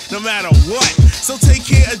Jimmy, no matter what. So take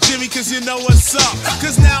care of Jimmy, cause you know what's up.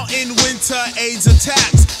 Cause now in winter, AIDS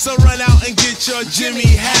attacks. So run out and get your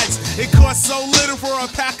Jimmy hats. It costs so little for a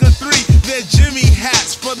pack of 3. They're Jimmy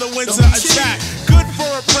hats for the winter attack. Good for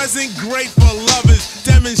a present, great for lovers.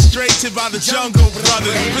 Demonstrated by the Jungle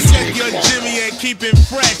Brothers. Protect your Jimmy and keep him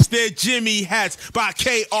fresh. They're Jimmy hats by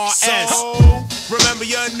KRS. So, remember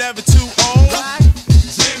you're never too old.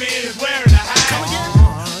 Jimmy is wearing a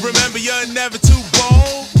hat. Remember you're never too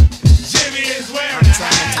bold. Jimmy is wearing a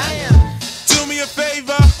hat. Do me a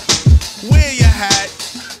favor, wear your hat.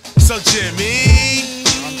 So Jimmy,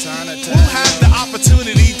 who had the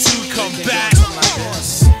opportunity to come back?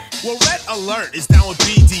 Well, Red Alert is down with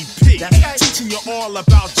BDP. Teaching you all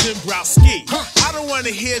about Jim Browski. I don't want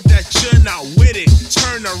to hear that you're not with it.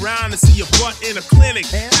 Turn around and see your butt in a clinic.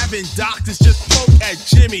 Having doctors just poke at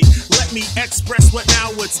Jimmy. Let me express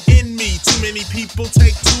what's in me. Too many people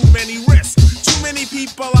take too many risks. Too many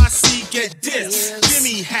people I see get dissed.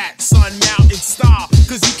 Jimmy hats are now in style,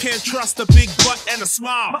 cause you can't trust a big butt and a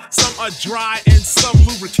smile. Some are dry and some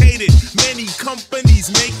lubricated. Many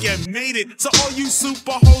companies make and made it. So all you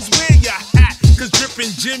super hoes, wear your hat, cause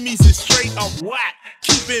drippin' Jimmy's is straight up whack.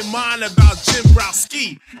 Keep in mind about Jim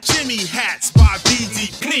Browski. Jimmy hats by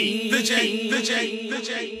BDP. The J, the J, the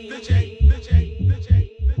J, the J, the J, the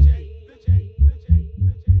J, the J, the J.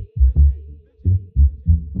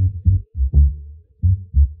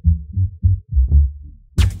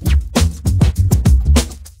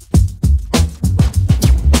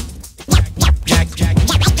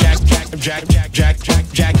 Jack, Jack, Jack, Jack,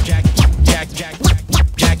 Jack, Jack, Jack, Jack, Jack,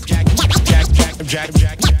 Jack, Jack, Jack, Jack,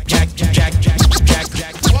 Jack, Jack,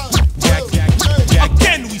 Jack, Jack.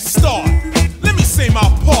 Again we start. Let me say my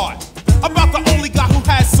part about the only guy who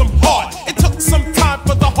has some heart. It took some time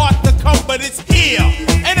for the heart to come, but it's here,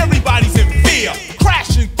 and everybody's in fear.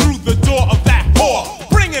 Crashing through the door of that whore,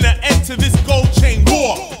 bringing an end to this gold chain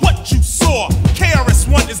war. What you saw,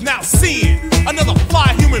 KRS-ONE is now seeing another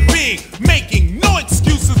fly human being, making no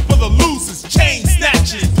excuses for the losers, chain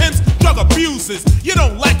snatchers, pimps, drug abusers. You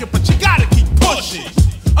don't like it, but you gotta keep pushing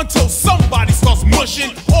until somebody starts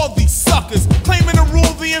mushing all these suckers claiming to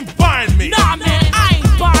rule the environment. Nah, man, I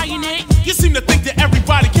ain't buying it. You seem to think that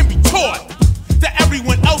everybody can be taught, that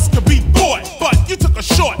everyone else can be bought, but you took a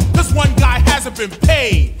short, cause one guy hasn't been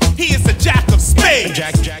paid. He is a jack of spades.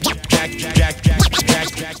 Jack, Jack, Jack, Jack, Jack, Jack, Jack,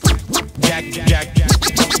 Jack, Jack, Jack,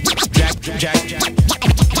 Jack, Jack,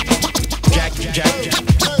 Jack, Jack, Jack.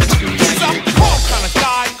 He's a cold kind of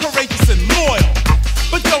guy, courageous and loyal,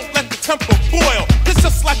 but don't let the temper boil. It's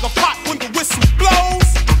just like a pot when the whistle blows.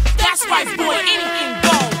 That's right, boy, anything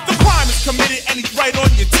goes. The crime is committed and he's right on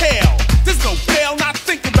your tail. There's no bail, not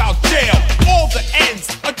think about jail. All the ends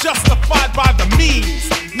are justified by the means.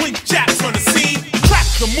 When Jack's on the scene, track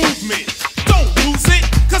the movement. Don't lose it,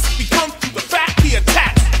 cause if he comes through the back, he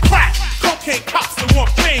attacks. Crack, cocaine cops that want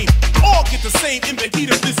fame. All get the same in the heat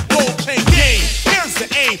of this gold chain game. Here's the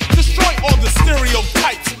aim, destroy all the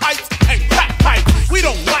stereotypes, hypes, and crack pipes. We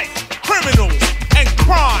don't like criminals and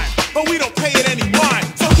crime, but we don't pay it any mind.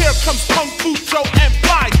 So here comes Kung Fu Joe and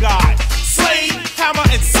Fly Guy, Slave, Hammer,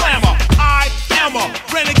 and Slammer. I am a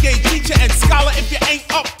renegade teacher and scholar. If you ain't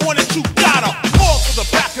up on it, you gotta fall to the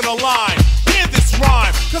back of the line. Hear this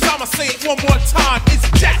rhyme, cause I'ma say it one more time. It's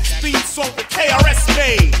Jack's theme song that KRS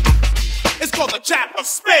made. It's called the Jack of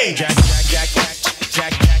Spades. Jack, Jack, Jack,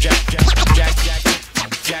 Jack, Jack, Jack, Jack, Jack,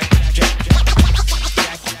 Jack, Jack, Jack, Jack.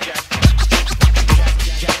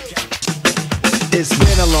 It's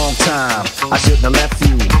been a long time, I shouldn't have left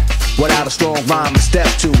you without a strong rhyme to step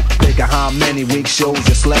to. Think of how many weak shows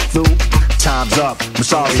you slept through. time's up. I'm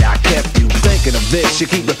sorry I kept you thinking of this. You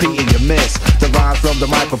keep repeating your miss. The rhymes from the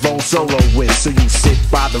microphone solo with. So you sit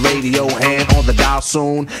by the radio, hand on the dial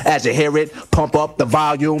soon. As you hear it, pump up the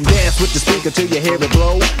volume. Dance with the speaker till you hear it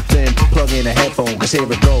blow. Then plug in a headphone, cause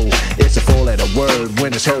here it go. It's a 4-letter word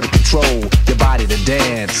when it's heard to control your body to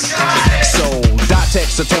dance. So, dot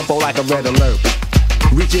text a tempo like a red alert.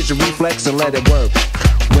 Reach your reflex and let it work.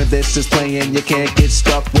 When this is playing, you can't get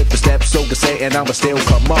stuck with the steps. So can say, and I'ma still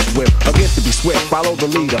come up with a gift to be swift. Follow the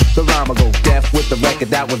leader, the rhyme go deaf with the record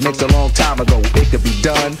that was mixed a long time ago. It could be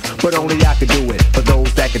done, but only I could do it. For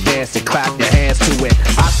those that can dance and clap your hands to it.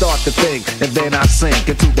 I start to think, and then I sink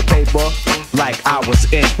into the paper like I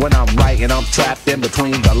was ink. When I'm writing, I'm trapped in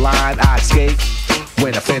between the line. I escape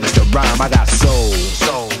when I finish the rhyme. I got soul,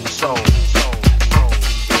 soul, soul.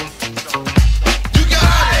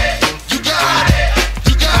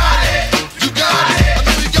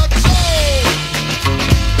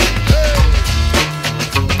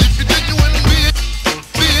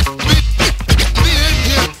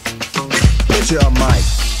 Your mic,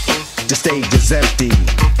 the stage is empty.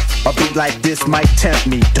 A beat like this might tempt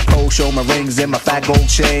me to pose, show my rings and my fat gold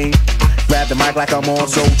chain. Grab the mic like I'm on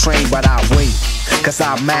Soul Train, but I wait, cause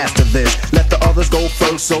I master this. Let the others go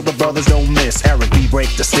first so the brothers don't miss. Eric B,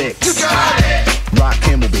 break the sticks. You got it!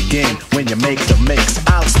 Rakim will begin when you make the mix.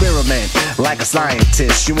 I'll experiment like a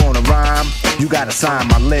scientist. You wanna rhyme? You gotta sign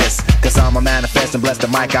my list. Cause I'm a manifest and bless the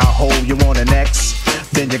mic I'll hold. You want an X?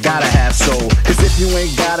 Then you gotta have soul. Cause if you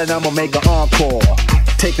ain't got it, I'ma make an encore.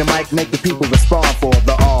 Take the mic, make the people respond for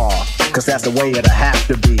the R. Cause that's the way it'll have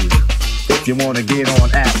to be. If you wanna get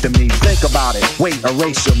on after me, think about it. Wait,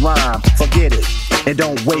 erase your rhyme, forget it. And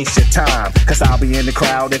don't waste your time. Cause I'll be in the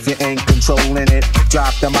crowd if you ain't controlling it.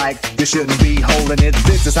 Drop the mic, you shouldn't be holding it.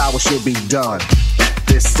 This is how it should be done.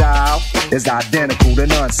 This style is identical to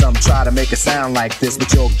none. Some try to make it sound like this,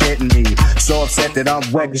 but you're getting me. So upset that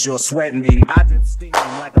I'm wet cause you're sweating me. I just steam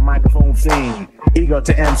like a microphone fiend. Ego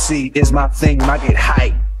to MC is my thing. I get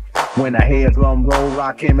hype when I hear drum roll.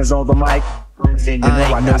 Rakim is on the mic. Then you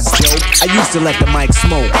know I got joke. I used to let the mic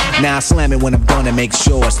smoke. Now I slam it when I'm done and make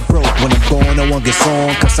sure it's broke. When I'm gone, no one gets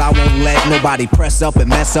on. Cause I won't let nobody press up and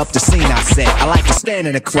mess up the scene I set. I like to stand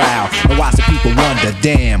in the crowd and watch the people wonder,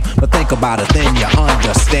 damn. But think about it, then you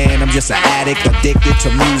understand. I'm just an addict, addicted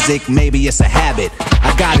to music. Maybe it's a habit,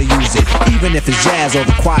 I gotta use it. Even if it's jazz or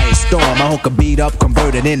the quiet storm, I hook a beat up,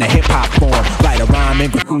 convert it into hip-hop form. Write a rhyme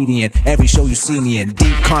and graffiti in every show you see me in.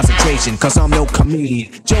 Deep concentration, cause I'm no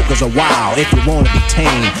comedian. Jokers are wild, if you wanna be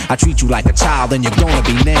tame, I treat you like a child and you're gonna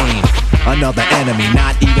be named another enemy,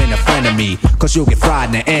 not even a friend of me. Cause you'll get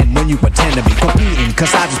fried in the end when you pretend to be competing.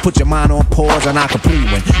 Cause I just put your mind on pause and I complete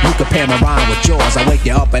when you compare my rhyme with yours. I wake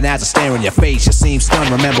you up and as I stare in your face, you seem stunned.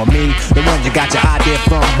 Remember me, the one you got your idea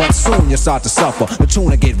from. But soon you start to suffer, the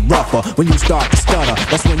tune will get rougher. When you start to stutter,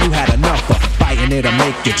 that's when you had enough of fighting. It'll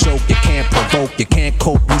make you choke, you can't provoke, you can't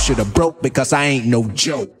cope. You should've broke because I ain't no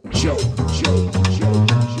joke.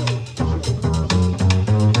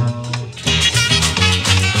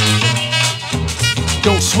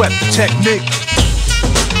 Don't sweat the technique.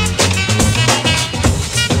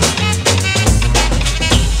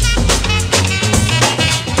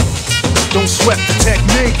 Don't sweat the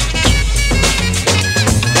technique.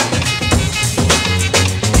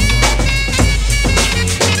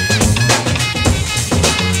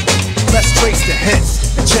 Let's trace the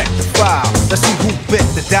hits and check the file. Let's see who bit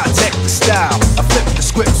the dissect the style. I flip the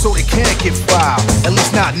script so they can't get filed. At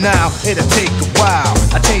least not now, it'll take a while.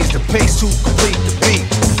 I change the pace to complete the beat.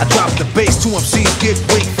 I drop the bass to MCs get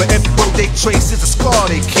weak. For every word they trace is a scar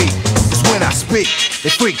they keep. Cause when I speak, they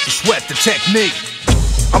freak to sweat the technique.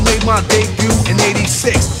 I made my debut in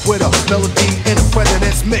 '86 with a melody in a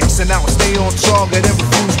president's mix. And now I stay on target and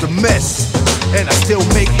refuse to miss. And I still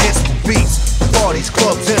make hits for beats. Parties,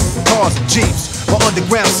 clubs, and cars and jeeps. My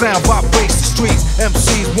underground sound vibrates the streets.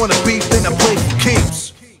 MCs wanna beat, then I play for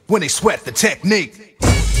keeps. When they sweat the technique.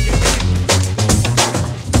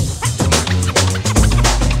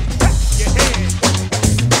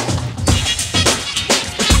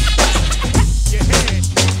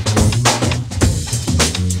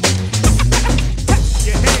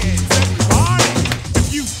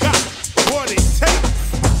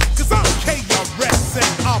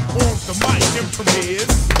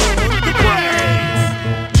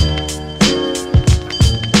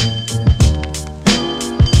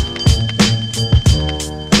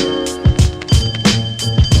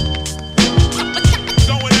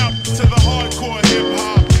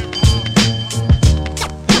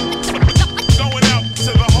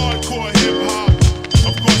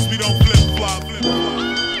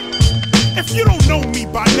 If you don't know me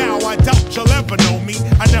by now, I doubt you'll ever know me.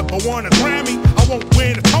 I never I want a Grammy, I won't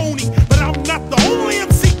win a Tony, but I'm not the only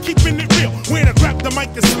MC keeping it real. When I grab the mic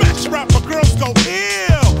and smash rap, my girls go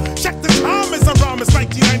ill. Check the time as I rhyme, it's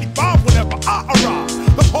 1995 whenever I arrive.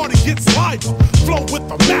 The party gets liver, flow with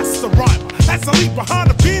the master rhymer. As I leave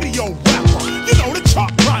behind a video rapper, you know the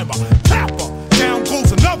chart driver, tapper. Down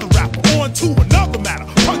goes another rapper, on to another matter.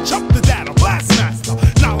 Punch up the data, blast master.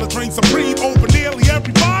 Knowledge reigns supreme over nearly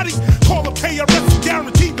everybody. Call up KRS and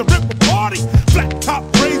guaranteed to rip a party. Flat top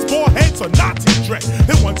braids, ball heads, or Nazi dread.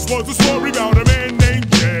 It once was a story about a man named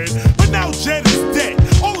Jed, but now Jed is dead.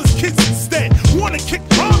 All his kids instead wanna kick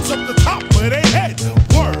bombs up the top of their head.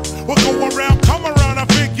 Word, we'll go around, come around, I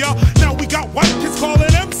figure. Now we got white kids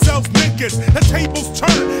calling themselves niggas. The tables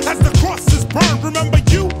turn as the crosses burn. Remember,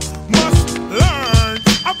 you must learn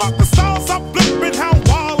about the styles I flip and how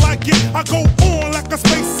wild I get. I go on like a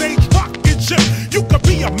space age rocket ship. You could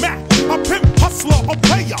be a Mac, a pimp, hustler, or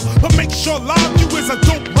player, but make sure live you is a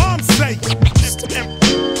dope rhyme sayer.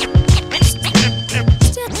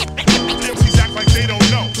 MCs act like they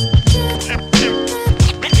don't know.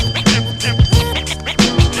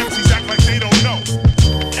 MCs act like they don't know.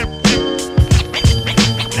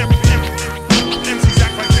 MCs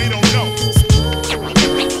act like they don't know.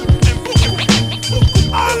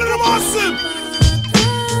 All of them awesome.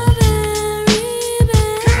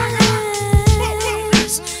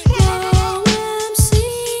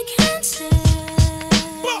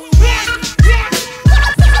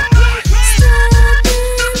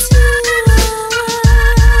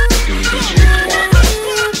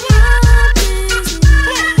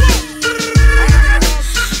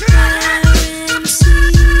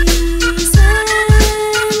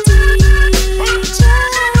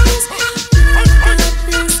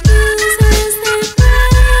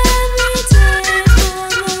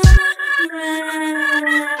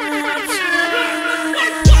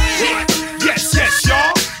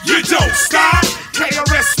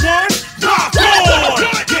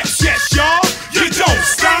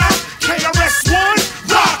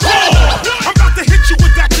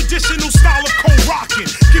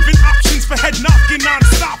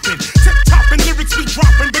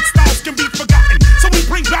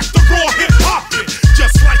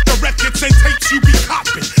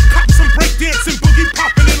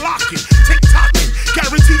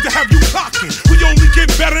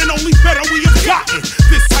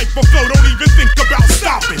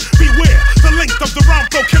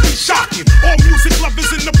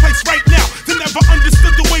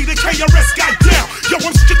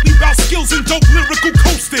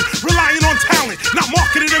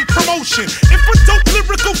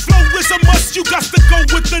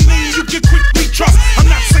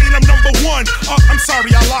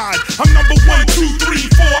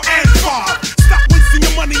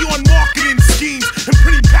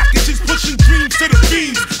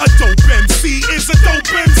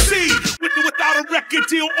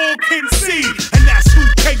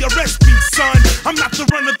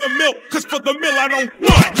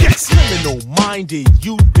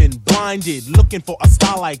 You've been blinded, looking for a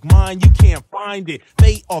style like mine, you can't find it.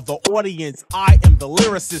 They are the audience, I am the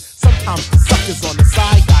lyricist. Sometimes the suckers on the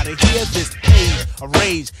side gotta hear this page of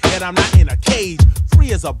rage, yet I'm not in a cage.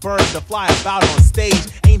 Free as a bird to fly about on stage.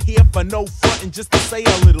 Ain't here for no frontin', just to say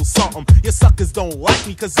a little something. Your suckers don't like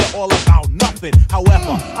me cause you're all about nothing.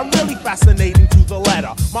 However, I'm really fascinating to the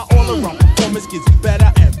letter. My all-around performance gets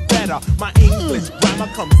better and better. My English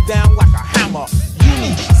grammar comes down like a hammer. You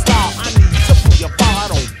need style, I need to pull your bar. I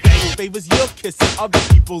don't beg favors, you're kissing other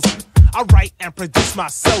people's. I write and produce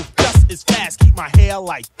myself just as fast. Keep my hair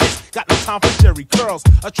like this. Got no time for jerry curls.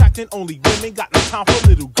 Attracting only women. Got no time for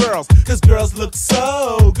little girls. Cause girls look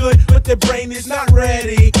so good, but their brain is not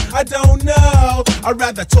ready. I don't know. I'd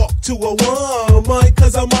rather talk to a woman.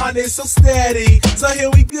 Cause her mind is so steady. So here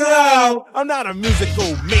we go. I'm not a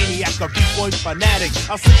musical maniac or b-boy fanatic.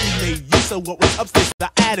 I simply made use of what was upstairs in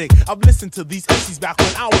the attic. I've listened to these MCs back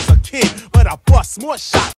when I was a kid, but I bust more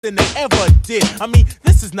shots than they ever did. I mean,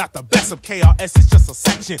 this is not the best of KRS, it's just a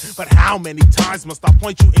section. But how many times must I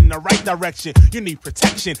point you in the right direction? You need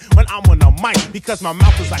protection when I'm on the mic, because my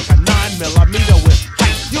mouth is like a 9mm with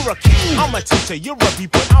height. You're a king, I'm a teacher, you're a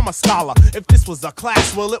b-boy, I'm a scholar. If this was a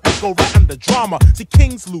class, well, it would go right under drama. See,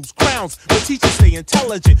 kings lose crowns, but teachers stay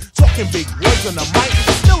intelligent. Talking big words on the mic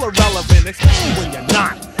is still irrelevant, especially when you're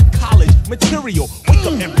not. College material, wake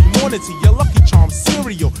up every morning to your Lucky Charms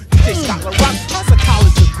cereal. DJ Scott LaRock has a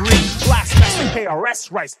college degree. Blast master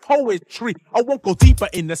KRS writes poetry. I won't go deeper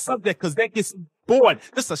in the subject cause that gets bored.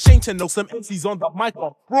 It's a shame to know some MCs on the mic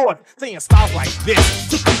are fraud, saying styles like this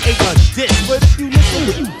to create a diss. But if you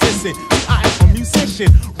listen, you listen. I am from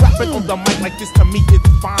musician. Rapping on the mic like this to me is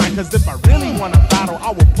fine. Cause if I really wanna battle,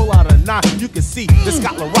 I will pull out a knife. You can see that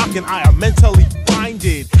Scott LaRock and I are mentally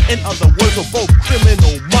minded. In other words, we're both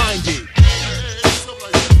criminal minded.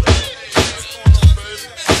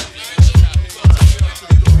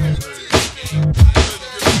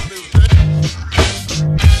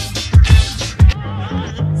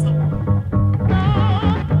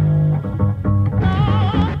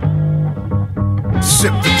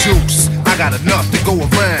 Sip the juice, I got enough to go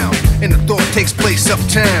around, and the thought takes place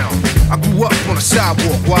uptown. I grew up on a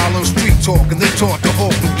sidewalk while on street talk, and they taught to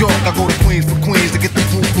Hawk, New York. I go to Queens for Queens to get the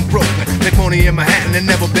food from Brooklyn. Make money in Manhattan and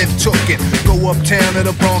never been tooken. Go uptown to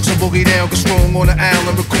the Bronx and boogie down, get strong on the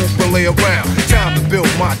island, recoup and lay around. Time to build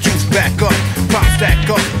my juice back up, pop stack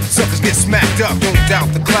up, suckers get smacked up. Don't doubt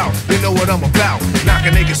the clout, they know what I'm about.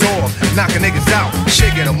 Knocking niggas off, knocking niggas out,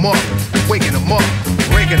 shaking them up, waking them up,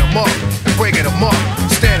 breaking them up, breaking them up.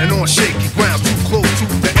 Standing on shaky ground, too close to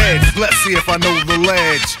the edge. Let's see if I know the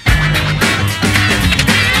ledge.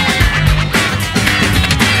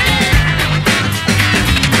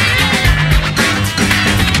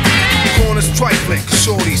 Corners trifling, cause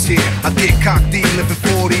shorty's here. I get cocked, living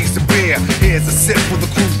 40s to beer. Here's a sip for the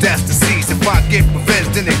crew that's deceased. If I get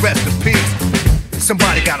revenge, then they rest in peace.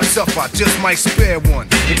 Somebody got a self, I just might spare one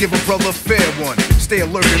and give a brother a fair one. Stay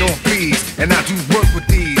alerted on bees, and I do work with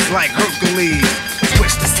these like Hercules.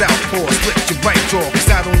 Switch to southpaw, split your right jaw, cause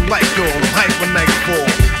I don't like y'all, I'm hyper nightfall.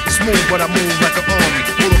 Smooth, but I move like an army.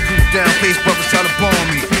 Bulletproof down, face brothers try to bomb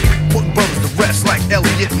me. Putting brothers to rest like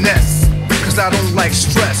Elliot Ness. Cause I don't like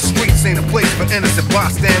stress. Streets ain't a place for innocent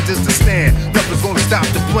bystanders to stand. Nothing's gonna stop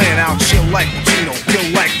the plan. I'll chill like Pacino, kill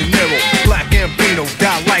like De Niro. Black Gambino,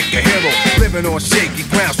 die like a hero. Living on shaky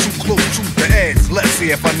ground, too close to the edge. Let's see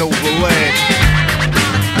if I know the ledge.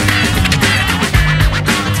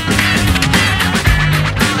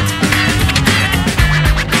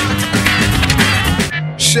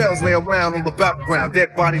 Shells lay around on the background,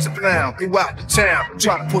 dead bodies are found throughout the town.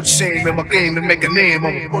 Try to put shame in my game to make a name.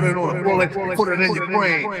 I'ma put it on a bullet, put it in your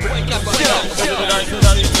brain.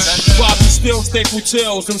 Bobby still staple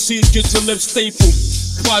tails, MCs get your lips stapled.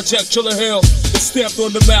 Project Chiller Hill is stamped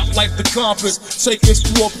on the map like the compass. Take this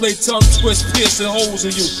foreplay, tongue twist, piercing holes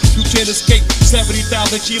in you. You can't escape 70,000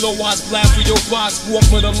 kilowatts blast through your box. Walk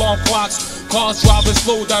with alarm clocks. Cars driving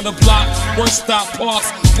slow down the block. One stop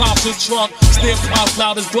parks, pops his trunk. Still pops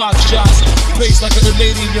loud as block shots. Face like a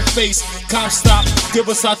grenade in your face. Cop stop, give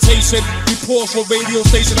a citation. We pause for radio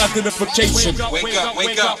station identification. Wake up,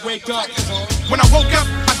 wake up, wake up. When I woke up,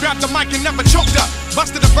 I grabbed the mic and never choked up.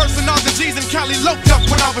 Busted a verse and all the G's and Cali loped up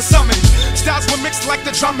when I was summoned. Styles were mixed like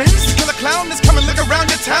the drummings. The killer clown is coming, look around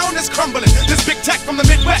your town, it's crumbling. This big tech from the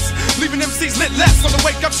Midwest, leaving MCs lit less on the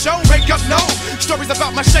wake up show. Wake up, no. Stories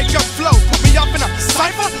about my shake up flow. Put me up in a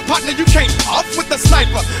cipher, partner, you came off with the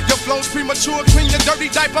sniper. Your flow's premature, clean your dirty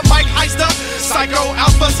diaper. Mike Heister, psycho,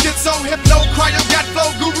 alpha, schizo, hypno, cryo, gat flow,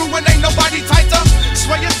 guru, and ain't nobody tighter.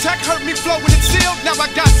 Swear your tech hurt me flow when it's sealed. Now I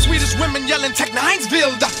got Swedish women yelling Tech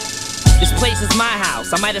Ninesville. This place is my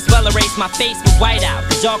house. I might as well erase my face with white out,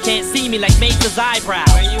 cause y'all can't see me like Mace's eyebrows.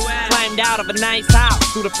 Where you at? Climbed out of a nice house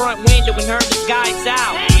through the front window and heard this guy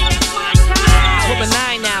shout. Pull a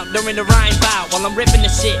 9 out during the rhyme bout while I'm ripping the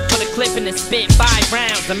shit. Put a clip in and spit 5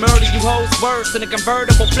 rounds and murder you hoes worse in a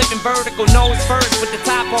convertible, flipping vertical nose first with the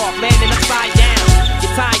top off, landing upside down.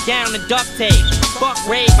 Get tied down and duct tape. Fuck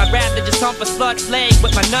rape, I'd rather just hump a slut's leg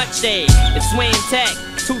with my nut shade. It's swing tech.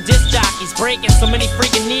 2 disc jockeys breaking so many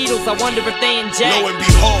freaking needles, I wonder if they inject. Lo and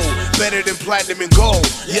behold, better than platinum and gold.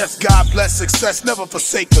 Yes, God bless success, never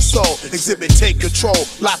forsake the soul. Exhibit, take control,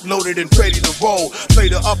 lock loaded and ready to roll. Play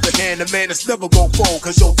the upper hand, the man that's never gon' fold,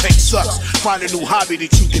 cause your take sucks. Find a new hobby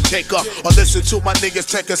that you can take up, or listen to my niggas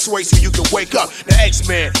Tech and Sway so you can wake up. The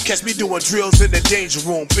X-Man, catch me doing drills in the danger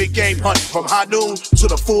room. Big game hunt from high noon to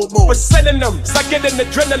the full moon. We're synonyms, I get an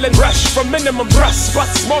adrenaline rush from minimum thrust.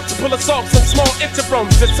 Busts multiple assaults and small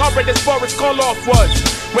interrums. It's horrid as far as call off was.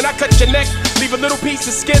 When I cut your neck, leave a little piece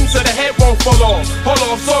of skin so the head won't fall off. Hold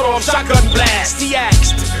off, sort off, shotgun blast. He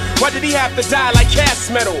asked, why did he have to die like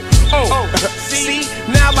cast metal? Oh, see,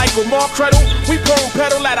 now like with more credit, we prone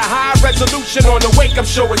pedal at a high resolution on the wake up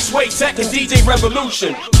show. It's Sway Tech and DJ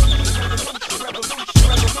Revolution.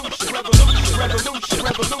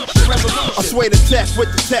 I sway the tech with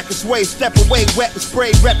the tech and sway. Step away, wet and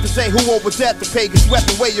spray. Represent who over that the pay gets swept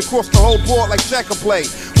away across the whole board like checker play.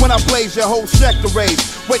 When I blaze your whole sector raise.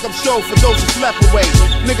 Wake up show for those who slept away.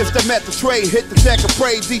 Niggas that met the trade, hit the deck and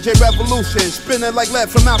pray. DJ Revolution, spinning like lead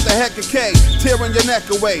from out the heck of K. Tearing your neck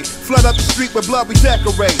away. Flood up the street with blood we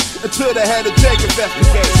decorate. Until the head of Jake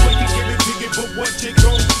investigate. But what you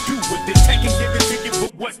gon' do with it? Tech and give it,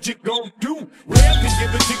 but what you gon' do? Rap can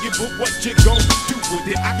give it to you, but what you gon' do with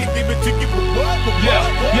it? I can give it to you, but what?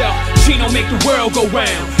 Yeah, Chino make the world go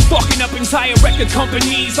round. Fucking up entire record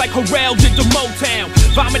companies like Harrell did to Motown.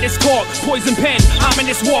 Vomit this talk, poison pen,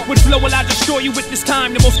 ominous walk with flow will I destroy you with this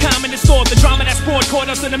time. The most commonest thought, the drama that sport caught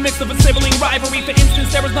us in the midst of a sibling rivalry. For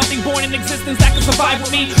instance, there was nothing born in existence that could survive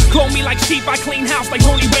with me. Clone me like sheep, I clean house like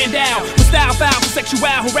Tony Randall. For style foul, for sexual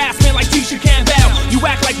harassment like Tisha Campbell. You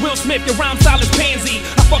act like Will Smith, your rhyme style is pansy.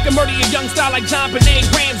 I fucking murder your young style like John Benet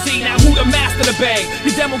Ramsey. Now who the master the bag?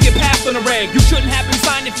 Your demo get passed on the reg. You shouldn't have been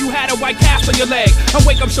signed if you had a white cast on your leg. I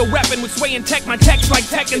wake up show reppin' with sway and tech. My text like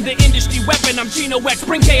tech and the industry weapon. I'm Chino X,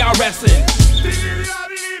 bring KRS-ONE.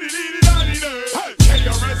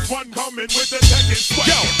 KRS-ONE coming with the tech and sweat.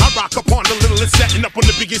 Yo, I rock upon the littlest, setting up on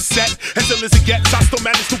the biggest set. As ill as it gets, I still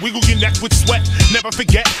manage to wiggle your neck with sweat. Never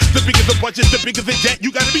forget, the bigger the budget, the bigger the debt.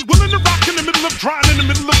 You gotta be willing to rock in the middle of drying, in the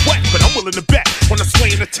middle of wet. But I'm willing to bet, when I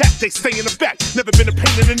sway in attack, they stay in effect. Never been a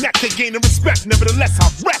pain in the neck, they gain in respect. Nevertheless,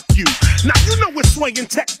 I'll rep you. Now you know what swaying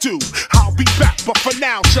tech do. I'll be back, but for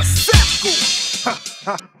now, just sample.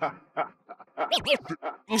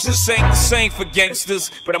 This ain't the same for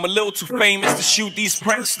gangsters, but I'm a little too famous to shoot these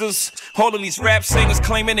pranksters. All of these rap singers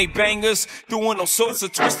claiming they bangers, doing all sorts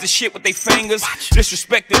of twisted shit with they fingers.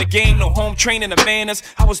 Disrespecting the game, no home training or manners.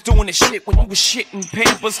 I was doing this shit when you was shitting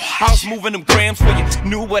Pampers. I was moving them grams for you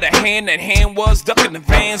knew what a hand that hand was. Ducking the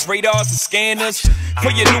vans, radars and scanners.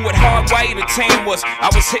 For you knew what hard white or tan was. I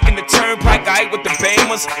was hitting the turnpike, I ate with the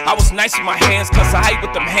bammers. I was nice with my hands, cause I ate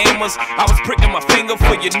with them hammers. I was pricking my finger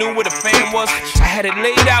for you knew what a fan was. I had it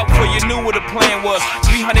laid out for you knew what the plan was.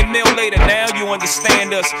 300 mil later, now you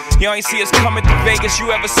understand us. You ain't see us coming to Vegas.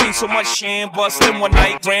 You ever seen so much sham bust in one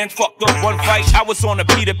night? Ran, fucked up one fight. I was on a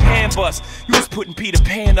Peter Pan bus. You was putting Peter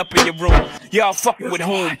Pan up in your room. Y'all fucking with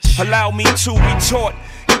whom? Allow me to be taught.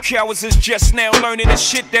 You cowards is just now learning the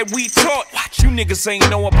shit that we taught. You niggas ain't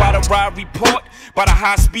know about a ride report, about a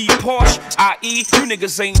high-speed Porsche, i.e. You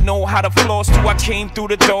niggas ain't know how to floss till I came through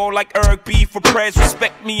the door like Eric B. for prayers.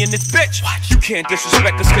 Respect me in this bitch. You can't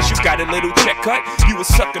disrespect us cause you got a little check cut. You was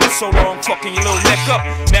sucking it so long, fucking your little neck up.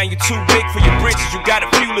 Now you're too big for your britches. You got a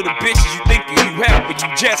few little bitches you thinking you have, but you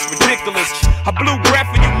just ridiculous. I blew breath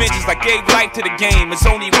for you midgets. I gave life to the game. It's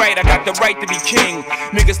only right, I got the right to be king.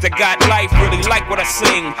 Niggas that got life really like what I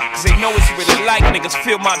sing, cause they know it's really like niggas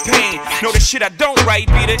feel my pain. Know the shit I don't write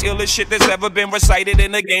be the illest shit that's ever been recited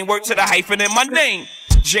in the game. Work to the hyphen in my name.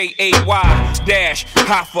 J-A-Y-Hoffa,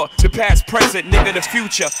 the past, present, nigga, the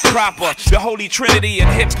future, proper. The holy trinity in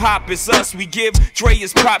hip-hop is us. We give Dre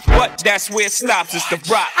his props, but that's where it stops, it's the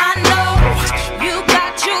rock. I know you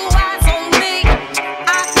got your eyes on me.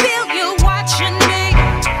 I feel you watching me,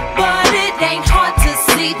 but it ain't hard to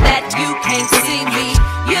see that you can't see me.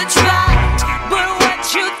 You try, but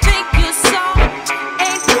what you think you saw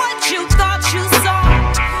ain't what you thought you saw.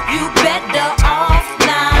 You better off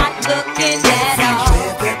not looking at all.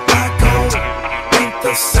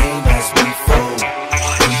 The same as before.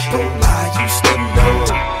 People I used to know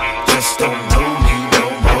just don't know me no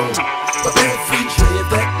more. But everywhere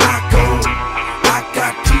that I go, I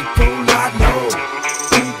got people I know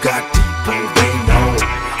who got people they know.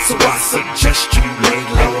 So I suggest you lay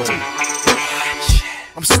low.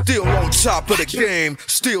 I'm still on top of the game,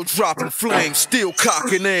 still dropping flames, still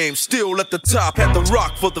cocking aim, still at the top, had to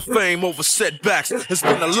rock for the fame over setbacks. It's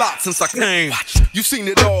been a lot since I came. You seen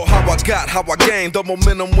it all, how I got, how I gained the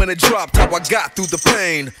momentum when it dropped, how I got through the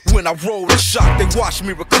pain. When I rolled and shot, they watched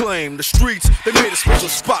me reclaim the streets. They made a special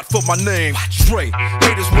spot for my name. Dre,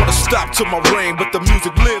 haters wanna stop to my reign, but the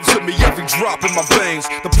music lives in me, every drop in my veins.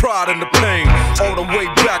 The pride and the pain, all the way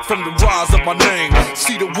back from the rise of my name.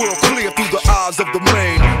 See the world clear through the eyes of the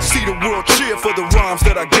main. See the world cheer for the rhymes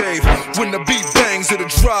that I gave. When the beat bangs, it'll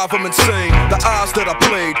drive them insane. The odds that I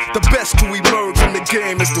played, the best to emerge in the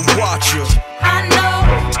game is the watcher. I know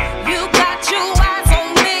you got your eyes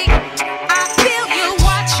on me. I feel you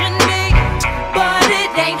watching me, but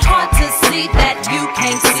it ain't hard to see that you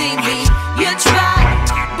can't see me. You try,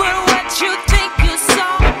 but what you think you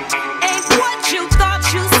saw ain't what you thought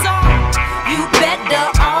you saw. You better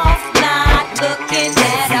off not looking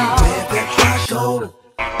at all. Everywhere that I go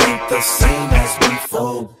ain't the same as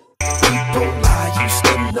before. People I used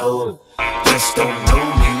to know just don't know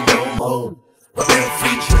me no more. But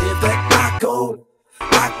everywhere that I go,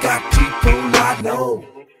 I got people I know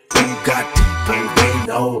who got people they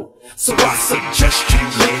know. So I suggest you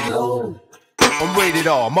lay low. I'm rated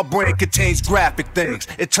R. My brain contains graphic things.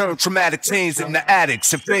 It turns traumatic teens into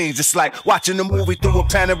addicts and fiends. It's like watching a movie through a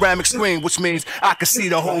panoramic screen, which means I can see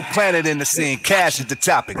the whole planet in the scene. Cash is the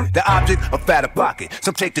topic, the object, a fatter pocket.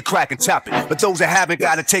 Some take the crack and chop it, but those that haven't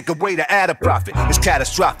gotta take away to add a profit. It's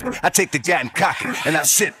catastrophic. I take the gat and cock it, and I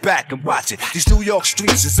sit back and watch it. These New York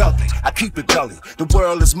streets is ugly. I keep it gully. The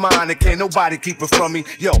world is mine, and can't nobody keep it from me.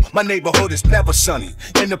 Yo, my neighborhood is never sunny.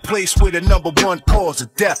 In the place where the #1 cause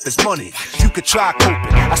of death is money. You could try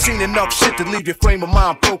coping. I seen enough shit to leave your frame of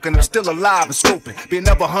mind broken. I'm still alive and scoping. Be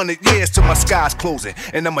another 100 years till my sky's closing,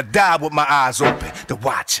 and I'ma die with my eyes open. The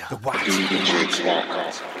Watcher. The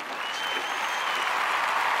Watcher.